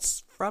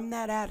results from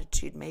that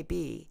attitude may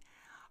be,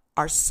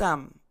 are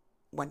some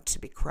want to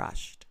be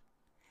crushed.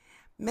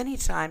 Many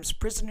times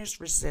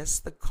prisoners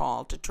resist the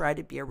call to try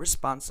to be a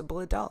responsible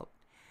adult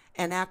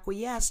and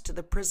acquiesce to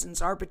the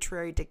prison's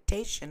arbitrary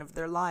dictation of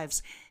their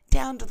lives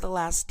down to the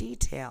last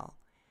detail.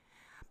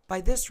 By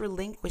this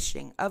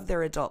relinquishing of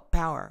their adult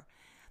power,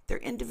 their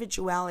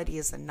individuality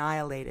is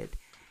annihilated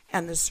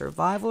and the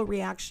survival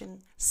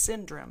reaction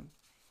syndrome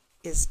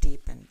is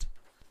deepened.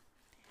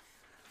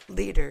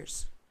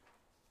 Leaders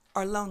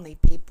are lonely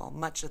people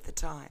much of the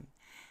time,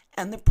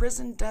 and the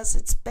prison does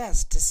its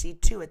best to see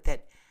to it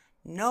that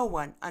no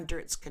one under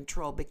its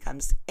control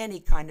becomes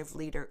any kind of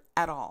leader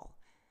at all.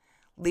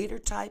 Leader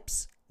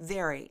types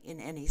vary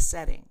in any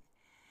setting.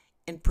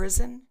 In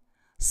prison,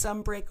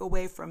 some break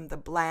away from the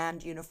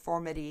bland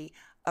uniformity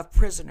of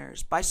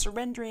prisoners by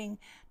surrendering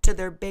to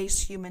their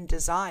base human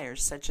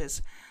desires, such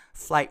as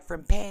flight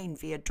from pain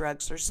via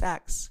drugs or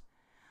sex.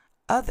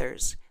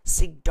 Others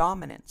seek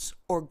dominance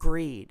or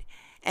greed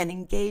and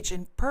engage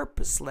in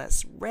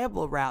purposeless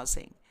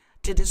rebel-rousing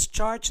to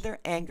discharge their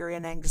anger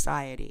and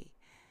anxiety.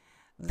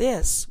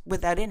 This,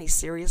 without any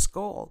serious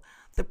goal,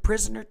 the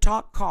prisoner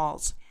talk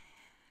calls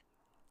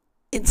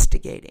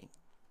instigating,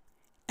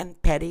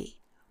 and petty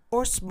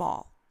or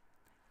small,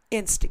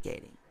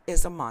 instigating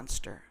is a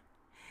monster.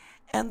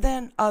 And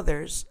then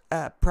others,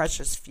 a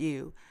precious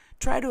few,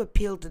 try to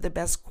appeal to the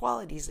best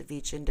qualities of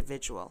each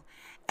individual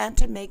and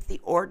to make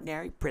the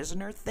ordinary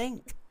prisoner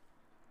think,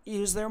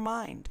 use their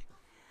mind.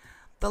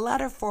 The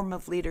latter form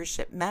of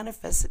leadership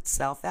manifests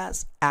itself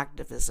as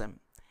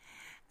activism,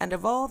 and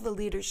of all the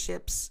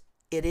leaderships,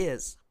 it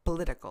is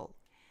political.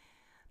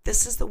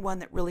 This is the one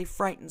that really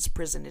frightens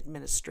prison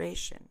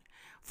administration,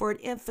 for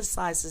it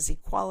emphasizes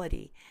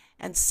equality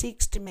and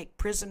seeks to make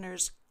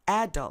prisoners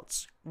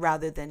adults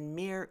rather than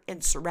mere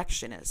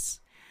insurrectionists,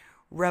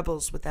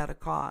 rebels without a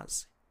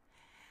cause.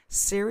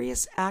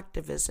 Serious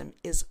activism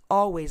is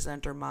always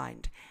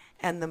undermined,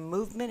 and the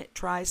movement it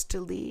tries to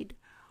lead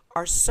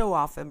are so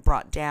often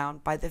brought down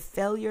by the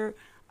failure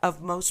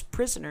of most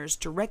prisoners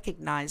to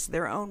recognize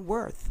their own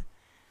worth.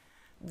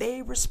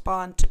 They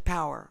respond to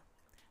power,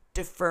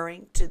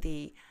 deferring to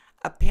the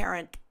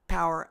apparent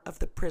power of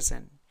the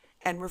prison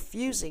and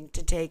refusing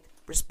to take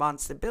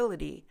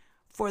responsibility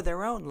for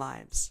their own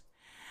lives.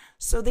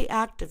 So the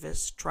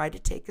activists try to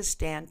take a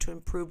stand to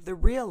improve the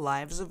real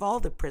lives of all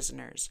the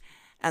prisoners,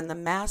 and the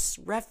mass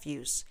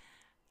refuse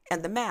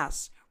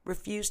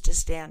to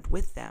stand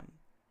with them.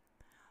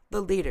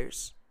 The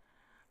leaders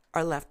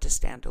are left to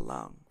stand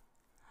alone.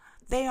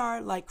 They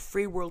are like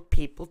free world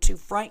people too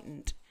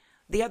frightened.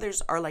 The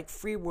others are like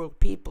free world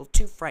people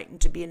too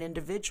frightened to be an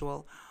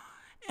individual,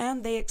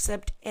 and they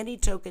accept any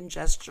token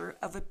gesture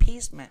of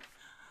appeasement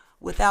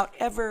without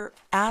ever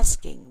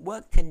asking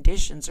what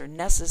conditions are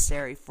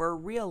necessary for a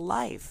real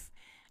life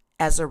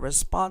as a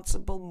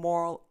responsible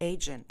moral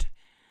agent.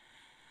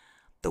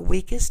 The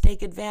weakest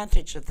take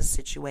advantage of the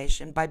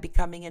situation by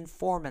becoming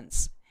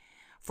informants,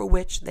 for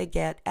which they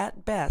get,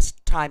 at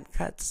best, time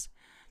cuts,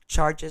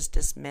 charges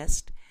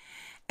dismissed,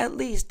 at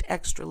least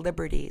extra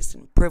liberties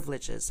and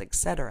privileges,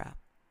 etc.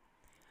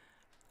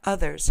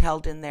 Others,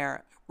 held in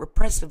their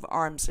repressive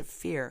arms of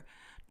fear,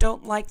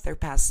 don't like their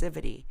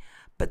passivity,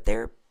 but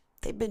they've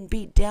been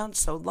beat down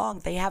so long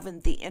they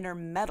haven't the inner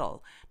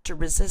mettle to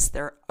resist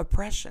their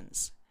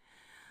oppressions.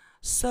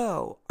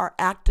 So are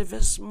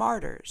activists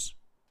martyrs,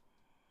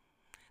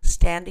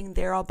 standing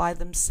there all by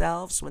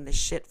themselves when the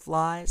shit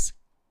flies?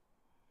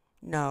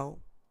 No,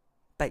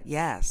 but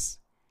yes.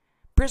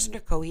 Prisoner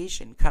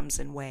cohesion comes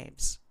in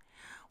waves.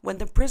 When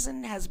the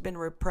prison has been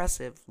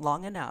repressive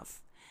long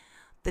enough,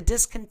 the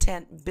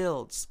discontent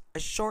builds a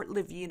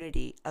short-lived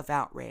unity of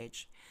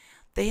outrage.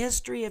 The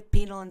history of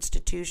penal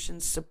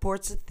institutions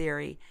supports a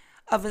theory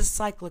of a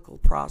cyclical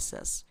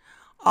process,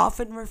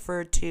 often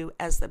referred to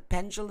as the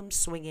pendulum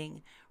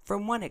swinging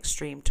from one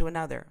extreme to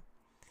another.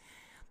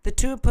 The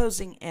two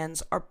opposing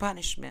ends are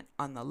punishment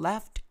on the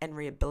left and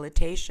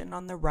rehabilitation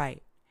on the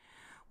right.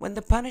 When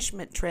the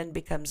punishment trend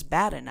becomes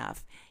bad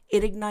enough,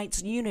 it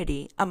ignites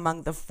unity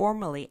among the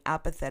formerly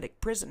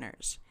apathetic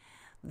prisoners.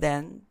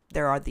 Then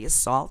there are the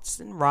assaults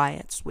and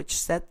riots which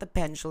set the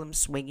pendulum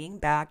swinging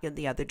back in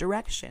the other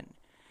direction.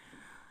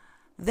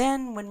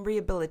 Then, when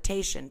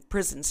rehabilitation,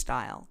 prison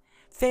style,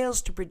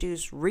 fails to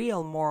produce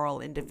real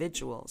moral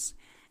individuals,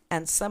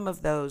 and some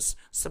of those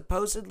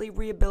supposedly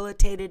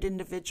rehabilitated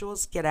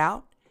individuals get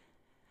out,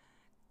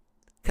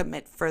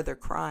 commit further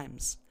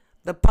crimes,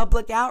 the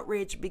public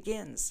outrage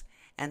begins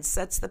and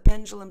sets the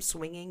pendulum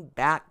swinging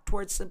back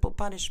towards simple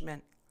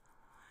punishment.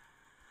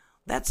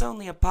 That's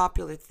only a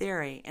popular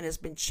theory and has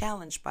been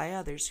challenged by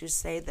others who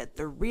say that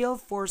the real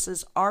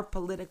forces are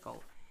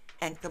political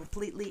and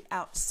completely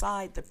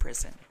outside the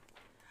prison.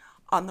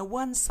 On the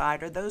one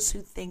side are those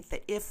who think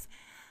that if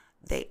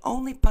they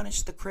only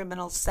punish the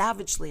criminal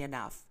savagely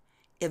enough,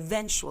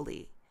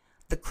 eventually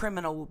the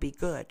criminal will be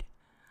good.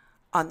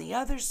 On the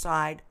other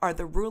side are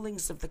the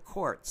rulings of the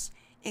courts,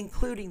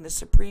 including the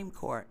Supreme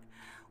Court,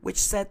 which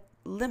set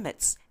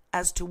limits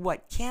as to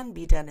what can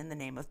be done in the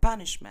name of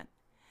punishment.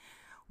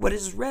 What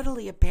is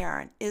readily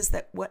apparent is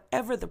that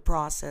whatever the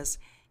process,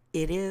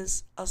 it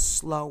is a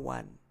slow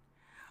one.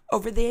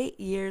 Over the 8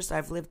 years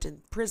I've lived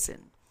in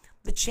prison,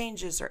 the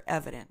changes are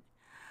evident,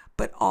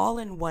 but all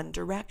in one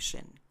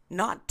direction,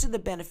 not to the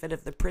benefit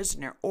of the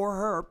prisoner or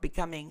her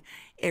becoming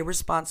a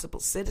responsible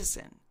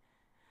citizen.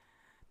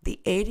 The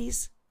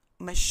 80s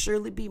must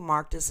surely be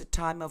marked as a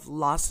time of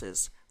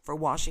losses for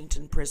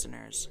Washington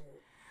prisoners.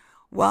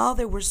 While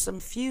there were some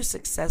few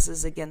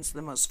successes against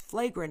the most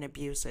flagrant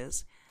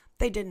abuses,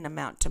 they didn't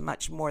amount to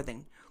much more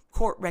than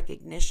court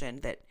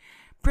recognition that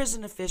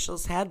prison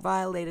officials had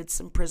violated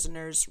some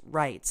prisoners'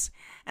 rights,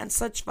 and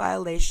such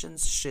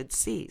violations should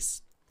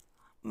cease.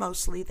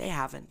 Mostly they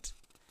haven't.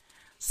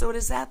 So it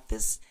is at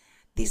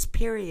these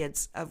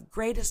periods of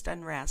greatest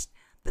unrest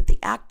that the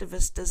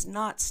activist does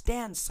not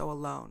stand so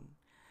alone.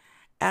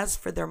 As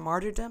for their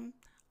martyrdom,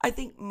 I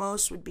think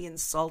most would be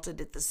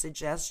insulted at the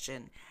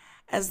suggestion,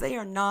 as they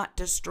are not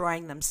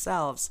destroying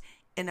themselves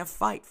in a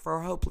fight for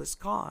a hopeless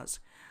cause,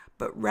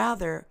 but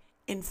rather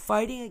in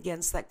fighting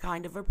against that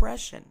kind of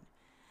oppression.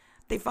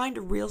 They find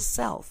a real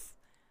self.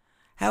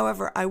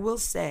 However, I will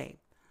say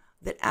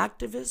that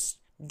activists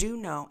do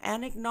know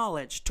and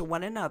acknowledge to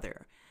one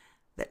another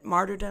that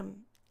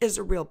martyrdom is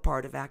a real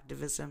part of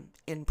activism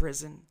in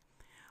prison.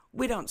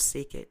 We don't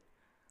seek it.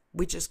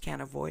 We just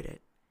can't avoid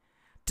it.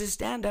 To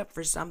stand up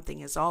for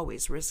something is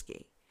always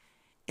risky.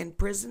 In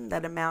prison,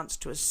 that amounts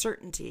to a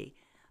certainty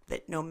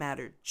that no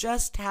matter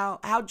just how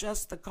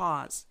just the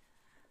cause,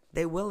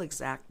 they will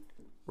exact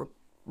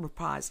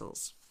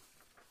reprisals.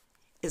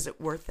 Is it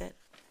worth it?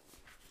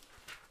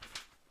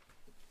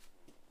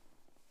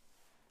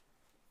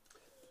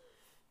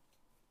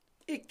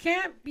 It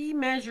can't be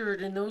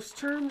measured in those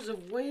terms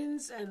of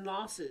wins and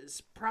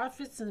losses,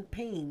 profits and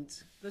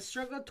pains. The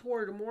struggle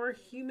toward a more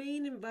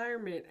humane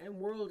environment and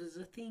world is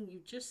a thing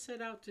you just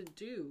set out to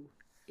do.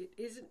 It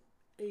isn't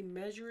a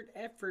measured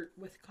effort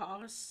with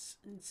costs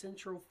and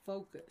central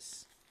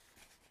focus.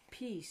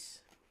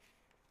 Peace.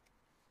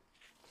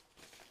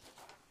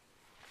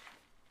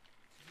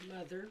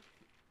 Mother.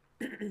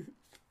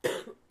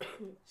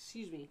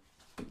 Excuse me.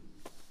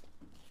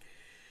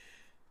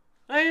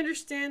 I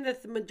understand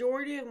that the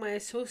majority of my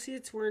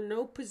associates were in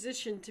no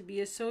position to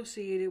be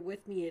associated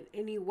with me in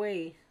any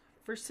way.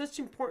 For such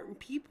important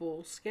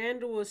people,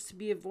 scandal was to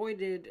be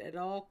avoided at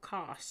all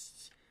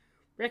costs.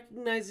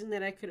 Recognizing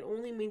that I could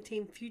only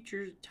maintain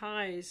future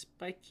ties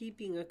by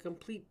keeping a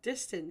complete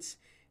distance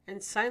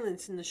and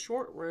silence in the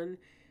short run,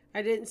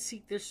 I didn't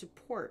seek their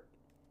support.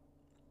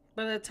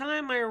 By the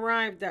time I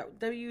arrived at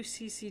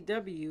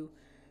WCCW,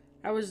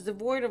 I was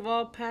devoid of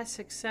all past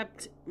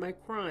except my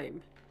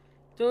crime.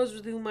 Those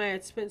with whom I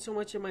had spent so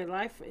much of my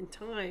life and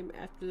time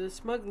after the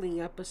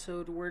smuggling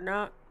episode were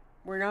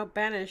now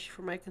banished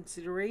from my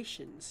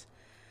considerations.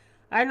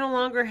 I no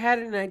longer had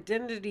an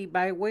identity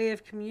by way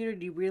of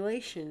community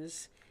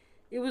relations.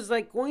 It was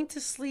like going to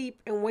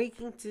sleep and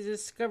waking to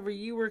discover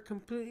you were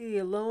completely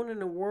alone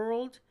in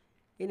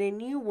a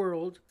new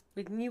world,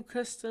 with new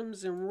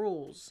customs and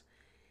rules.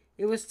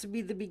 It was to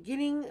be the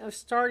beginning of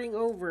starting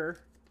over,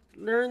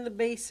 learn the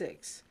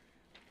basics.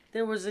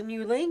 There was a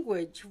new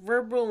language,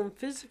 verbal and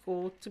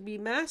physical, to be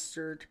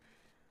mastered.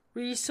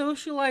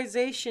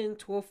 Re-socialization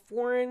to a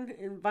foreign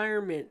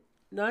environment,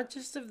 not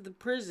just of the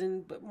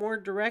prison, but more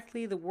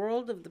directly the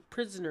world of the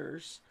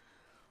prisoners.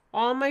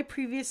 All my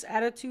previous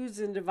attitudes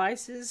and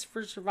devices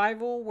for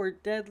survival were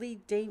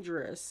deadly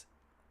dangerous.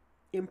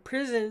 In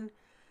prison,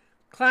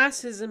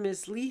 classism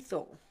is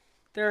lethal.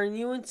 There are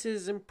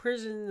nuances in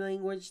prison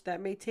language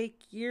that may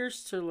take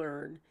years to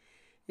learn.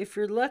 If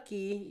you're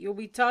lucky, you'll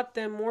be taught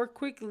them more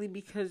quickly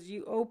because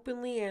you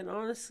openly and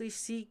honestly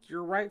seek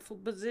your rightful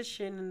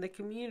position in the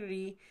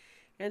community,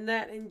 and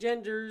that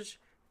engenders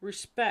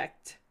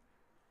respect.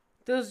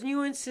 Those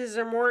nuances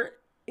are more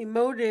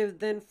emotive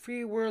than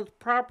free world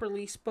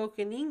properly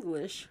spoken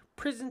English.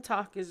 Prison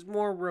talk is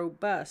more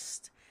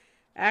robust.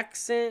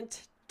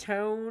 Accent,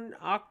 tone,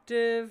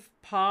 octave,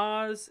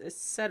 pause,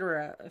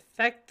 etc.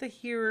 affect the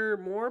hearer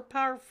more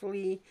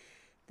powerfully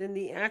than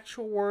the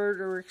actual word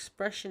or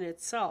expression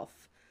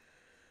itself.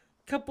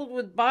 Coupled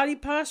with body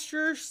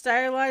posture,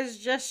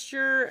 stylized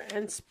gesture,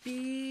 and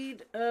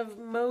speed of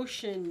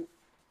motion,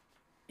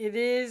 it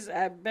is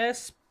at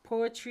best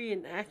poetry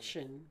in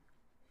action.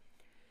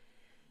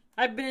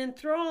 I've been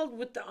enthralled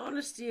with the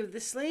honesty of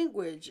this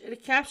language.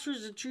 It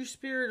captures the true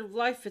spirit of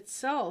life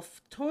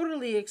itself,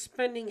 totally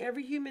expending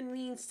every human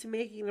means to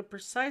making a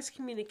precise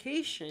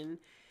communication.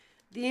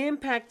 The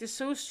impact is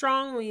so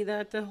strongly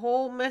that the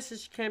whole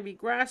message can be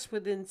grasped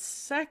within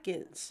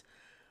seconds.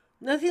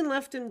 Nothing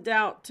left in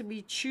doubt to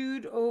be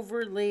chewed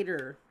over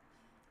later.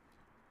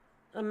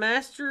 A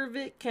master of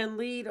it can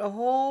lead a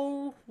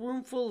whole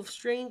roomful of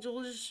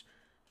strangers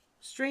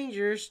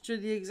to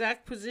the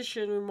exact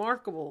position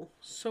remarkable.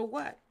 So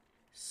what?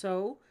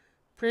 So,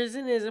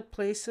 prison is a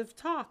place of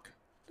talk,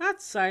 not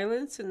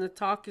silence, and the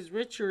talk is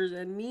richer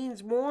and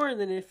means more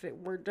than if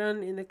it were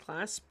done in the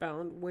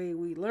class-bound way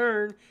we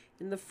learn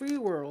in the free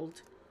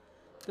world.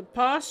 The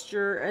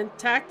posture and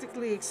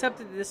tactically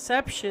accepted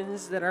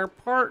deceptions that are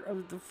part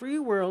of the free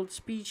world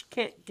speech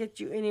can't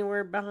get you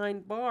anywhere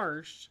behind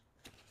bars.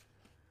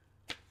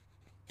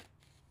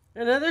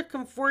 Another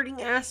comforting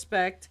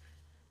aspect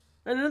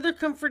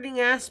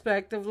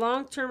of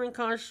long-term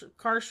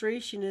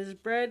incarceration is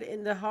bred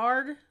in the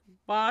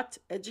hard-bought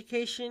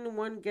education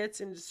one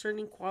gets in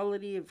discerning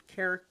quality of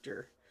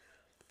character.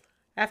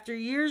 After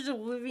years of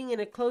living in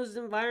a closed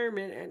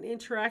environment and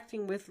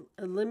interacting with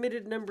a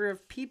limited number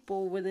of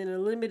people within a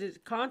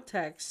limited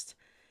context,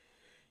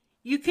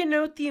 you can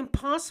note the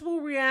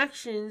impossible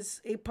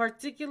reactions a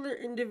particular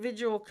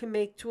individual can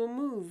make to a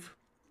move.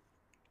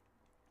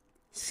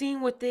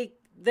 Seeing what they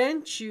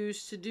then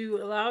choose to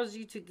do allows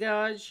you to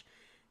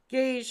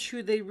gauge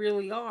who they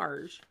really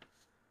are.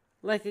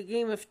 Like a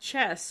game of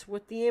chess,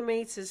 with the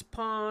inmates as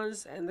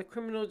pawns and the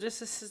criminal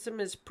justice system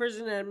as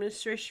prison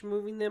administration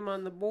moving them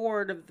on the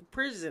board of the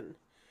prison.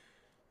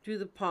 Do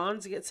the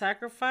pawns get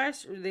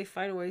sacrificed, or do they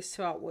find ways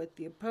to outwit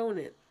the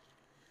opponent?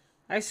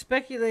 I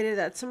speculated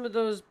that some of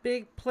those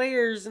big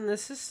players in the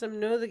system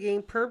know the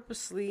game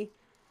purposely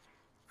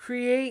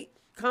create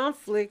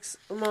conflicts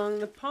among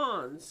the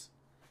pawns,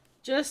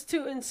 just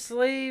to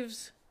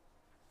enliven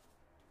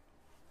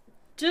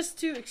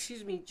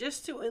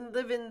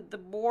the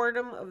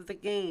boredom of the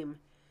game.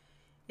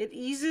 It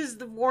eases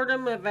the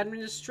boredom of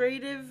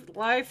administrative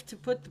life to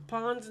put the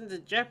pawns into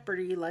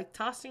jeopardy, like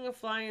tossing a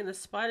fly in a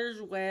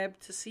spider's web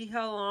to see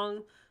how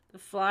long the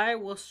fly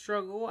will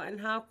struggle and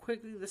how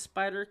quickly the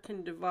spider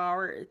can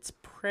devour its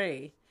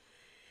prey.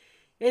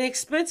 An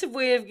expensive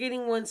way of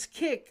getting one's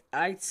kick,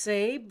 I'd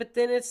say, but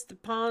then it's the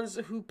pawns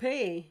who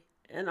pay.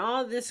 And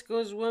all this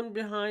goes on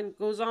behind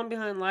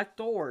locked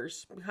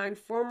doors, behind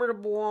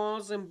formidable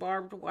walls and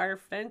barbed wire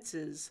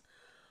fences,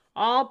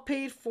 all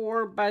paid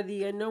for by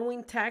the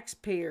unknowing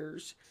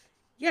taxpayers.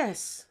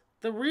 Yes,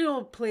 the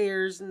real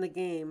players in the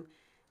game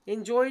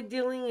enjoy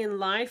dealing in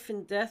life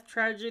and death,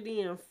 tragedy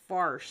and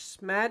farce,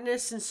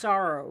 madness and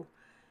sorrow.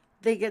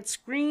 They get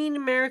screen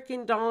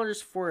American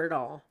dollars for it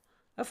all.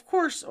 Of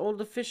course,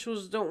 old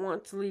officials don't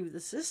want to leave the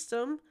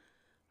system.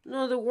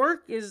 No, the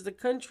work is the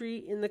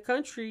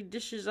country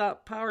dishes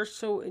out power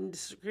so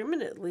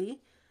indiscriminately,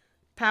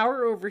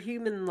 power over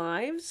human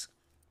lives.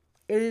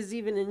 It is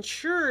even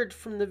insured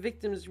from the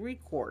victim's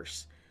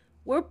recourse.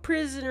 What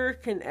prisoner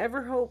can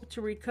ever hope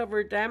to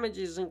recover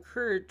damages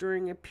incurred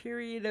during a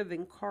period of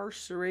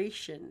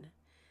incarceration?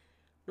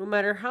 No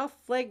matter how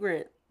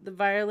flagrant the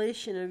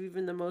violation of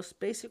even the most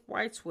basic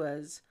rights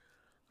was,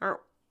 are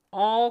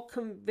all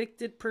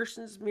convicted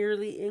persons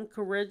merely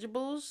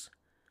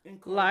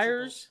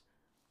liars,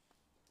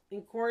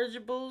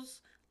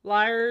 incorrigibles,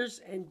 liars,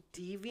 and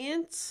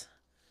deviants?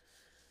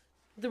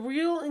 The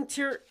real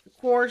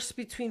intercourse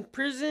between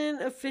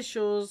prison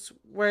officials,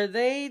 where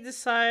they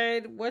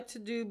decide what to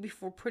do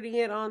before putting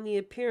it on the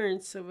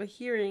appearance of a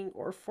hearing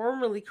or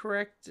formally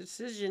correct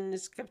decision,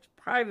 is kept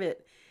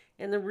private,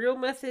 and the real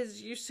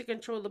methods used to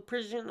control the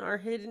prison are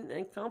hidden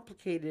and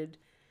complicated.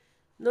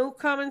 No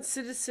common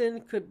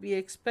citizen could be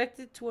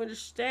expected to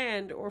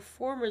understand or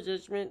form a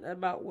judgment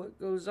about what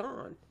goes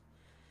on,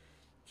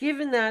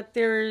 given that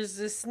there is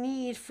this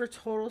need for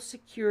total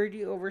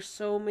security over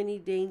so many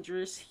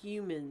dangerous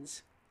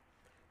humans.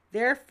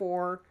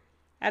 Therefore,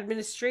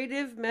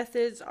 administrative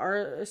methods are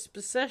a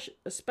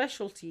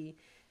specialty,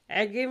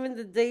 and given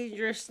the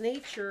dangerous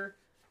nature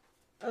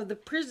of the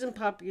prison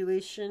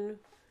population,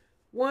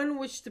 one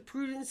which the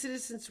prudent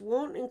citizens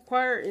won't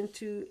inquire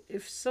into.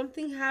 If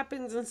something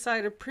happens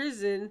inside a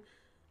prison,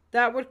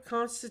 that would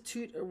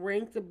constitute a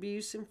rank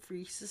abuse in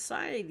free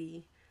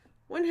society.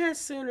 One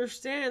has to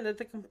understand that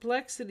the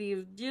complexity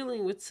of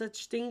dealing with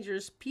such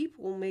dangerous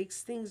people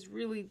makes things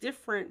really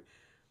different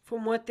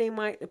from what they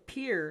might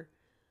appear.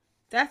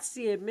 That's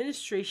the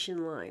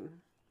administration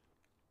line.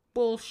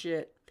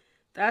 Bullshit.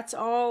 That's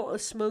all a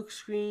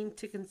smokescreen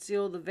to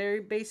conceal the very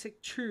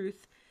basic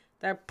truth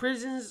that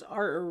prisons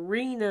are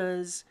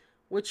arenas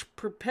which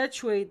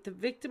perpetuate the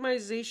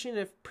victimization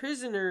of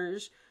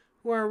prisoners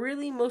who are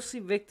really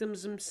mostly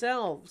victims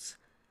themselves.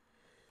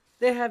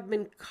 They have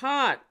been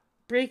caught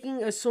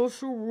breaking a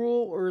social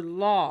rule or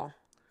law,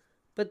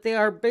 but they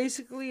are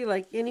basically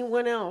like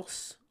anyone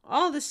else.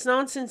 All this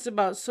nonsense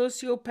about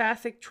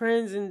sociopathic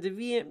trends and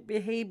deviant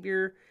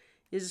behavior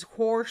is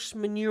horse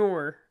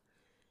manure.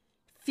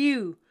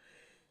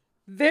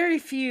 Very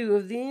few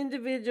of the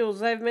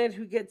individuals I've met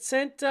who get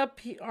sent up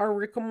are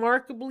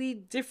remarkably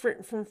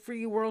different from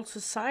free world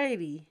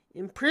society.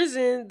 In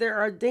prison, there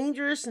are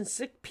dangerous and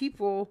sick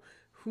people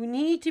who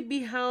need to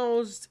be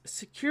housed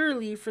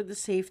securely for the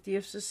safety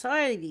of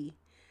society.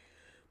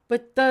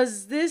 But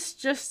does this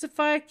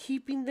justify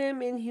keeping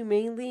them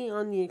inhumanely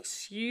on the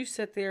excuse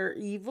that they are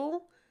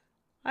evil?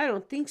 I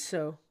don't think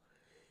so.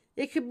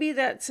 It could be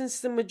that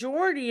since the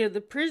majority of the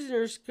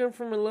prisoners come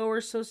from a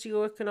lower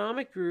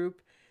socioeconomic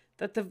group,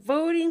 that the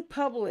voting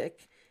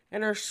public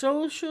and our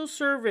social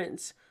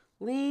servants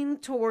lean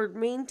toward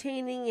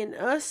maintaining an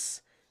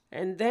us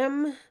and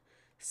them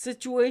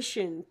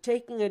situation,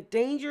 taking a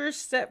dangerous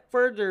step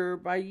further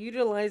by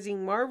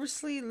utilizing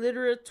marvelously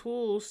literate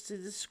tools to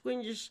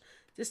distinguish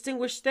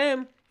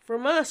them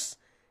from us,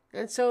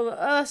 and so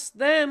the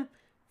us-them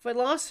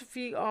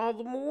philosophy all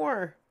the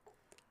more.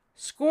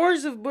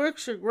 Scores of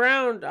books are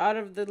ground out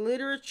of the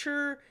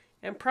literature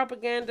and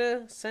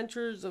propaganda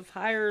centers of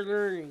higher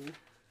learning,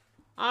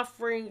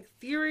 offering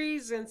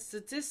theories and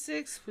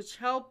statistics which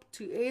help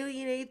to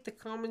alienate the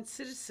common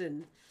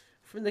citizen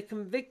from the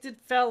convicted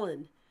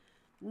felon.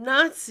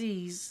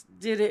 Nazis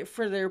did it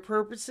for their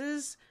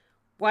purposes.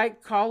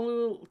 White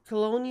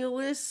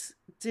colonialists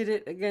did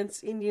it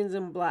against Indians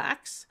and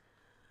blacks.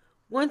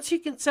 Once you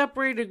can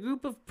separate a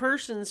group of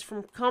persons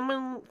from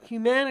common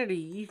humanity,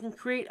 you can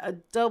create a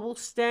double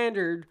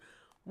standard,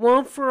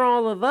 one for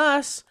all of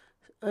us,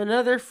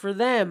 another for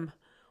them.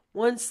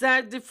 Once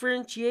that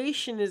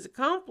differentiation is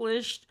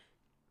accomplished,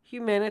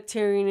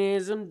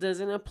 humanitarianism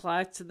doesn't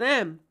apply to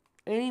them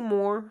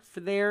anymore, for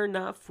they are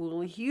not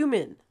fully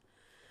human.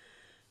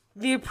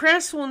 The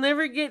oppressed will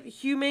never get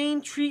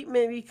humane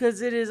treatment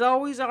because it is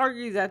always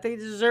argued that they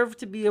deserve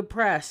to be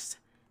oppressed.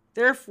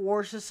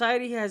 Therefore,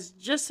 society has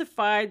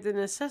justified the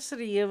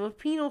necessity of a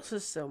penal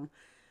system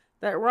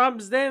that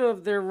robs them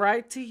of their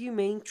right to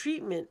humane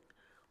treatment.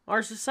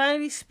 Our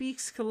society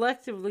speaks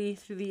collectively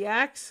through the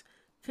acts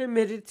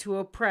committed to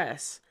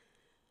oppress.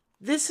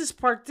 This is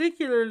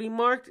particularly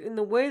marked in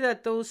the way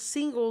that those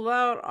singled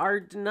out are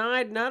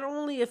denied not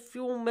only a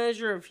full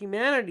measure of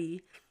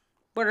humanity,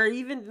 but are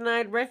even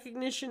denied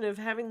recognition of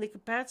having the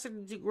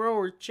capacity to grow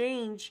or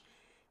change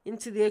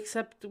into the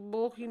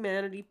acceptable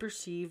humanity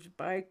perceived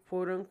by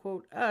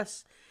quote-unquote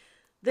us.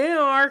 They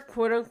are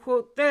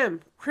quote-unquote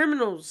them,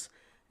 criminals,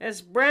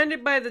 as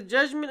branded by the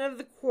judgment of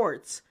the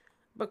courts.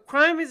 But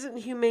crime isn't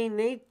human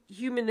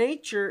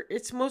nature,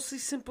 it's mostly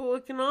simple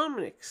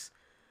economics.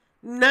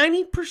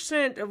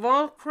 90% of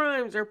all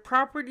crimes are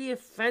property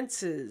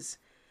offenses.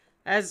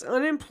 As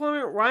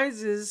unemployment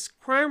rises,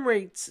 crime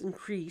rates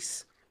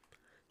increase.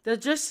 The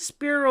Justice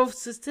Bureau of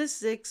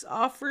Statistics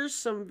offers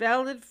some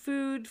valid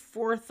food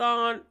for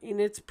thought in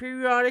its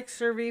periodic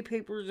survey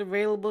papers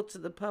available to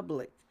the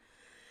public.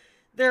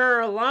 There are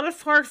a lot of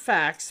hard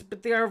facts,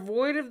 but they are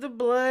void of the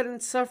blood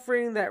and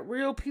suffering that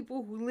real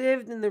people who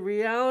lived in the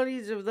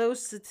realities of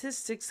those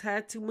statistics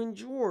had to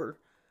endure.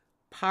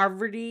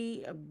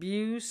 Poverty,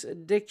 abuse,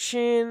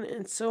 addiction,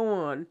 and so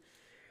on.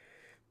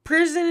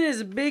 Prison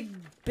is a big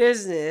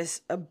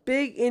business, a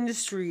big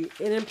industry.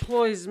 It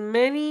employs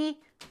many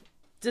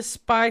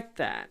despite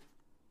that.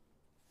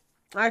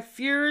 I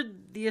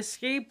feared the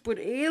escape would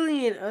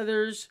alienate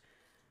others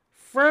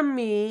from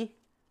me,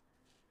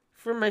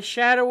 from my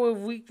shadow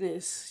of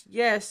weakness.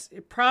 Yes,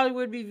 it probably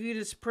would be viewed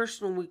as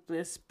personal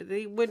weakness, but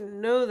they wouldn't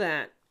know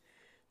that.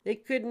 They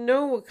couldn't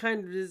know what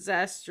kind of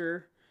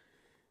disaster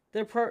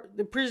the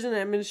prison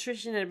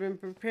administration had been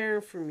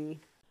preparing for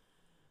me.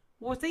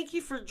 Well, thank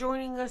you for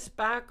joining us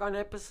back on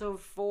episode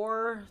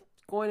 4,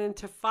 going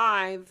into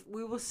 5.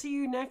 We will see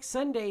you next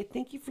Sunday.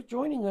 Thank you for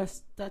joining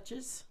us,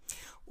 Duchess.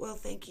 Well,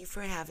 thank you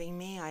for having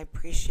me. I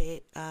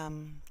appreciate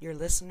your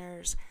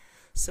listeners'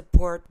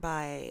 support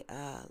by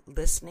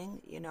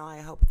listening. I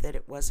hope that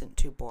it wasn't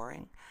too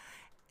boring.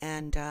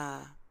 And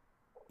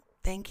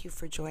thank you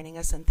for joining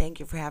us, and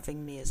thank you for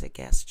having me as a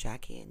guest,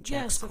 Jackie, in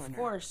Jack's Corner.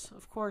 Yes,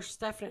 of course,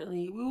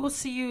 definitely. We will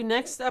see you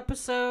next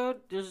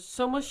episode. There's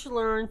so much to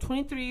learn.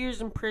 23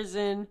 years in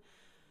prison.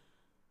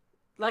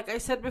 Like I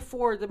said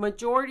before, the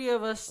majority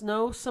of us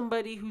know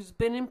somebody who's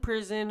been in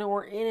prison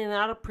or in and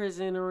out of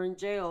prison or in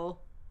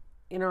jail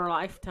in our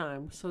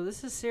lifetime. So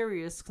this is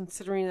serious,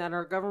 considering that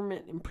our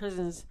government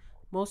imprisons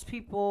most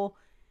people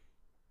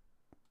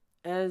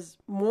as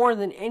more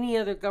than any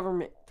other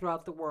government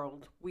throughout the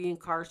world. We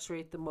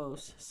incarcerate the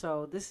most.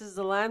 So this is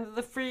the land of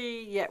the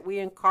free, yet we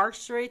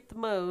incarcerate the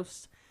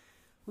most.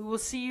 We will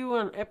see you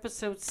on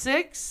episode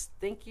 6.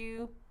 Thank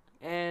you,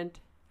 and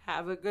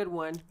have a good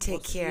one.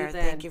 Take care.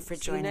 Thank you for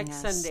joining us. See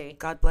you next Sunday.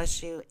 God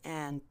bless you,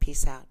 and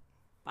peace out.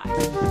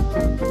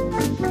 Bye.